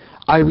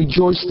 I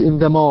rejoiced in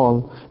them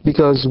all,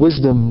 because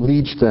wisdom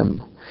leads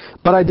them.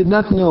 But I did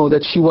not know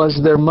that she was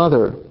their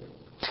mother.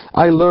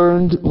 I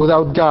learned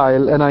without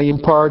guile, and I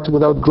impart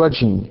without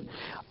grudging.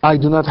 I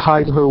do not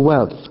hide her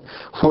wealth,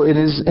 for it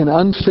is an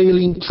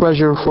unfailing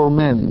treasure for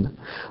men.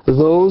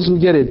 Those who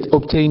get it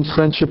obtain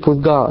friendship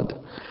with God.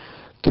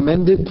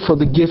 Commended for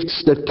the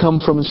gifts that come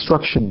from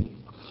instruction.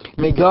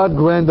 May God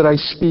grant that I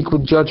speak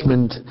with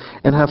judgment,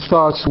 and have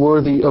thoughts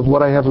worthy of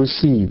what I have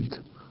received.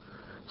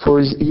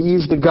 For He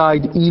is the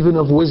guide even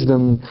of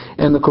wisdom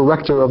and the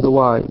corrector of the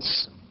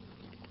wise.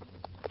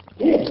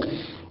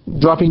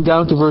 Dropping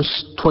down to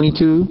verse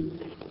 22.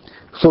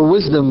 For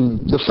wisdom,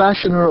 the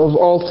fashioner of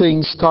all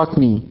things taught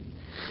me.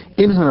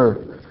 In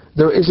her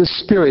there is a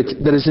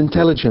spirit that is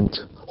intelligent,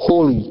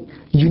 holy,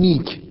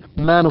 unique,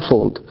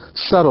 manifold,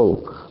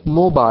 subtle,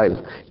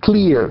 mobile,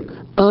 clear,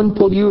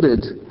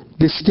 unpolluted,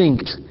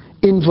 distinct,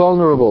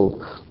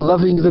 invulnerable,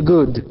 loving the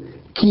good,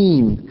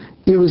 keen,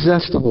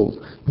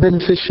 irresistible,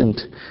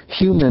 beneficent,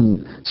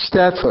 human,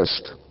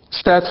 steadfast,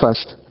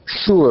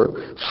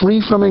 sure,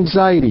 free from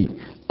anxiety,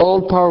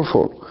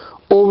 all-powerful,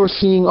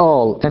 overseeing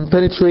all and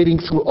penetrating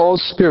through all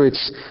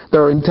spirits that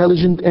are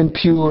intelligent and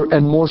pure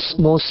and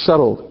more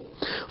subtle.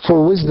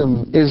 For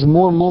wisdom is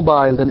more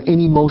mobile than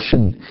any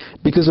motion.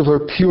 Because of her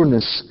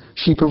pureness,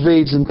 she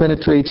pervades and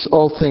penetrates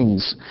all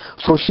things.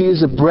 For she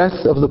is a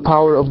breath of the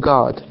power of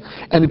God,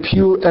 and a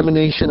pure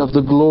emanation of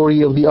the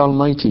glory of the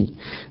Almighty.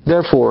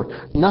 Therefore,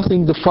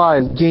 nothing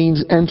defiled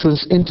gains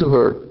entrance into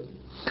her.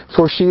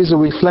 For she is a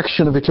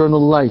reflection of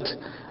eternal light,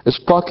 a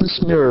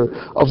spotless mirror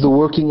of the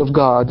working of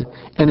God,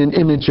 and an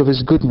image of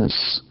His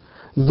goodness.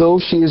 Though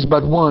she is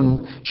but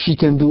one, she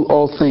can do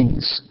all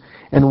things.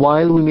 And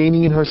while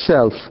remaining in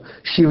herself,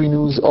 she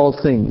renews all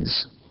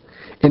things.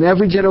 In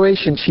every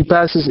generation she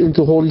passes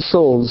into holy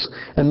souls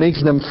and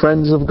makes them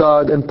friends of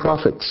God and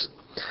prophets.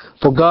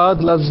 For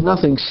God loves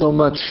nothing so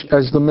much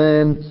as the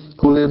man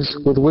who lives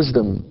with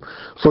wisdom.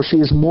 For she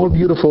is more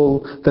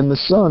beautiful than the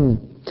sun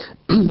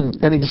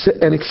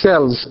and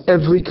excels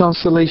every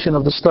constellation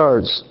of the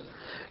stars.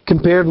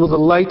 Compared with the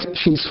light,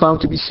 she is found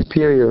to be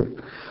superior,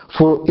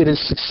 for it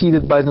is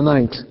succeeded by the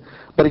night.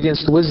 But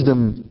against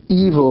wisdom,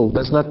 evil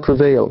does not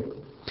prevail.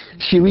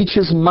 She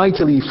reaches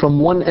mightily from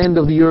one end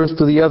of the earth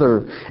to the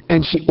other,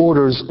 and she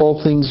orders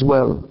all things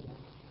well.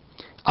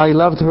 I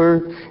loved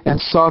her and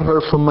sought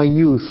her from my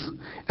youth,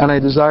 and I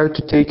desired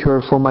to take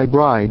her for my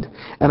bride,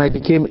 and I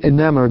became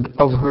enamored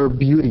of her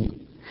beauty.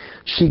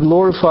 She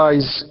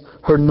glorifies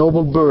her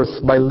noble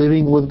birth by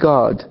living with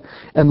God,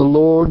 and the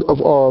Lord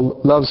of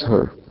all loves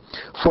her.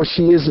 For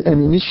she is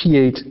an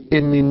initiate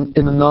in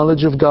the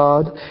knowledge of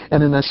God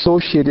and an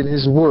associate in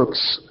His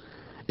works.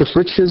 If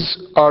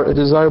riches are a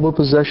desirable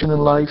possession in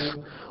life,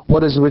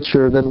 what is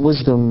richer than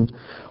wisdom,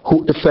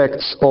 who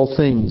effects all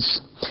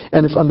things?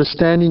 And if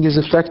understanding is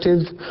effective,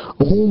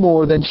 who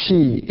more than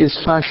she is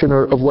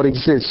fashioner of what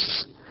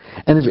exists?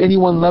 And if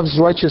anyone loves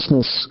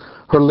righteousness,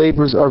 her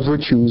labors are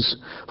virtues,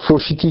 for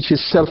she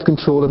teaches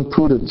self-control and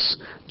prudence,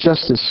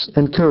 justice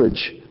and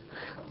courage.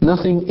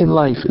 Nothing in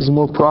life is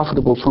more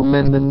profitable for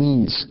men than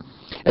these.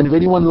 And if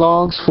anyone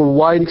longs for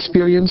wide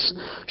experience,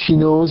 she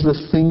knows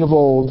the thing of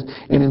old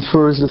and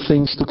infers the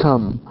things to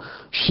come.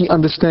 She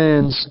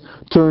understands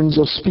turns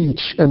of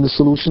speech and the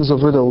solutions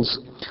of riddles.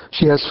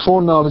 She has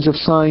foreknowledge of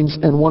signs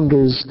and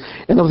wonders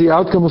and of the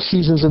outcome of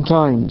seasons and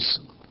times.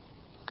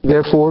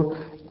 Therefore,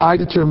 I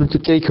determined to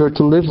take her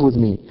to live with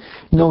me,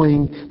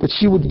 knowing that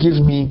she would give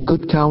me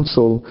good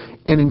counsel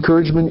and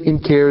encouragement in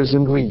cares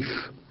and grief.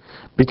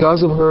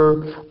 Because of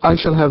her, I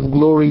shall have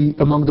glory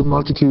among the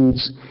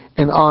multitudes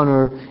and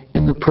honor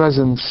in the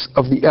presence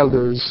of the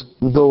elders,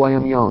 though I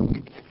am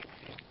young.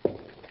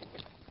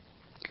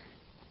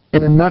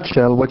 In a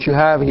nutshell, what you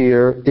have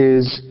here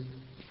is,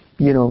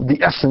 the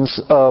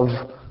essence of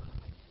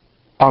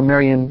our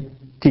Marian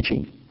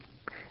teaching.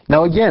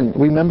 Now again,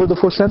 remember the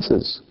four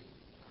senses,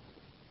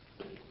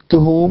 to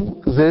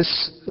whom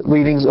these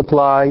readings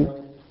apply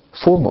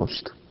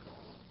foremost: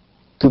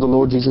 to the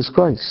Lord Jesus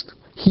Christ.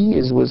 He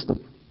is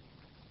wisdom.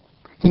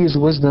 He is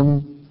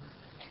wisdom.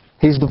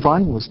 He is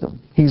divine wisdom.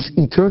 He is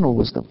eternal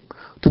wisdom.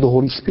 To the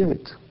Holy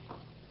Spirit,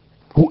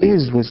 who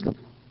is wisdom.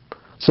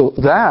 So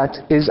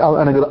that is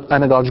our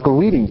analogical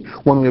reading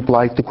when we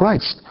apply it to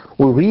Christ.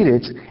 We read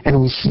it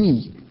and we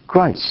see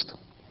Christ.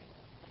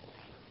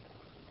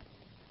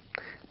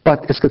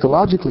 But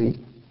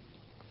eschatologically,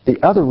 the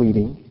other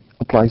reading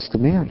applies to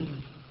Mary.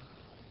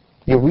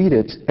 You read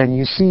it and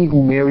you see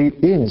who Mary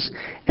is.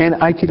 And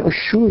I can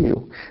assure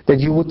you that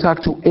you will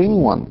talk to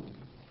anyone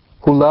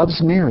who loves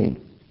Mary.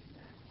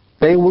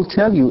 They will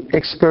tell you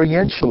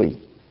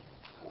experientially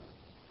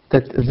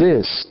that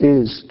this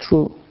is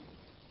true,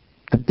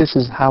 that this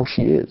is how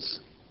she is.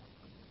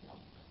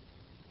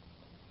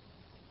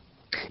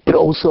 It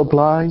also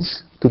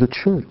applies to the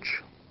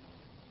church,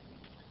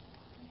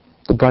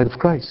 the bride of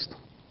Christ.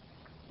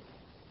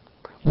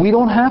 We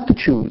don't have to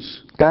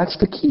choose. That's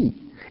the key.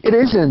 It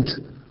isn't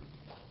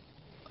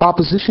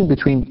opposition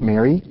between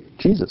Mary,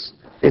 Jesus.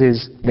 It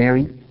is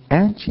Mary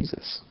and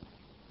Jesus.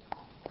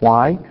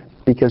 Why?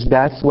 Because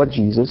that's what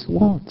Jesus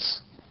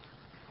wants.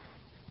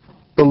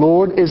 The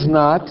Lord is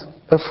not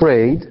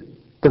afraid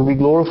that we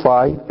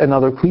glorify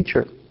another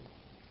creature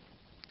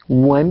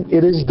when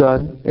it is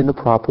done in the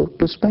proper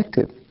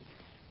perspective,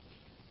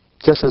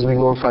 just as we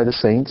glorify the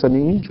saints and the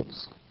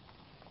angels.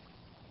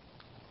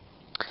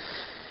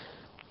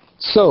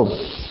 So,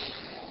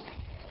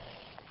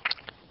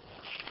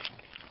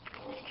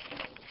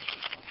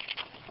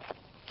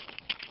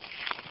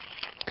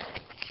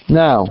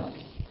 now,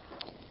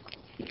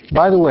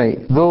 By the way,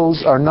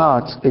 those are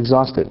not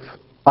exhaustive.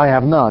 I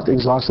have not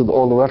exhausted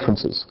all the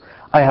references.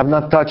 I have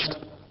not touched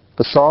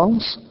the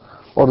Psalms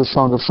or the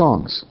Song of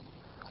Songs.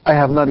 I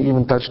have not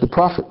even touched the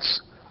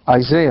prophets,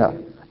 Isaiah,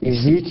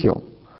 Ezekiel,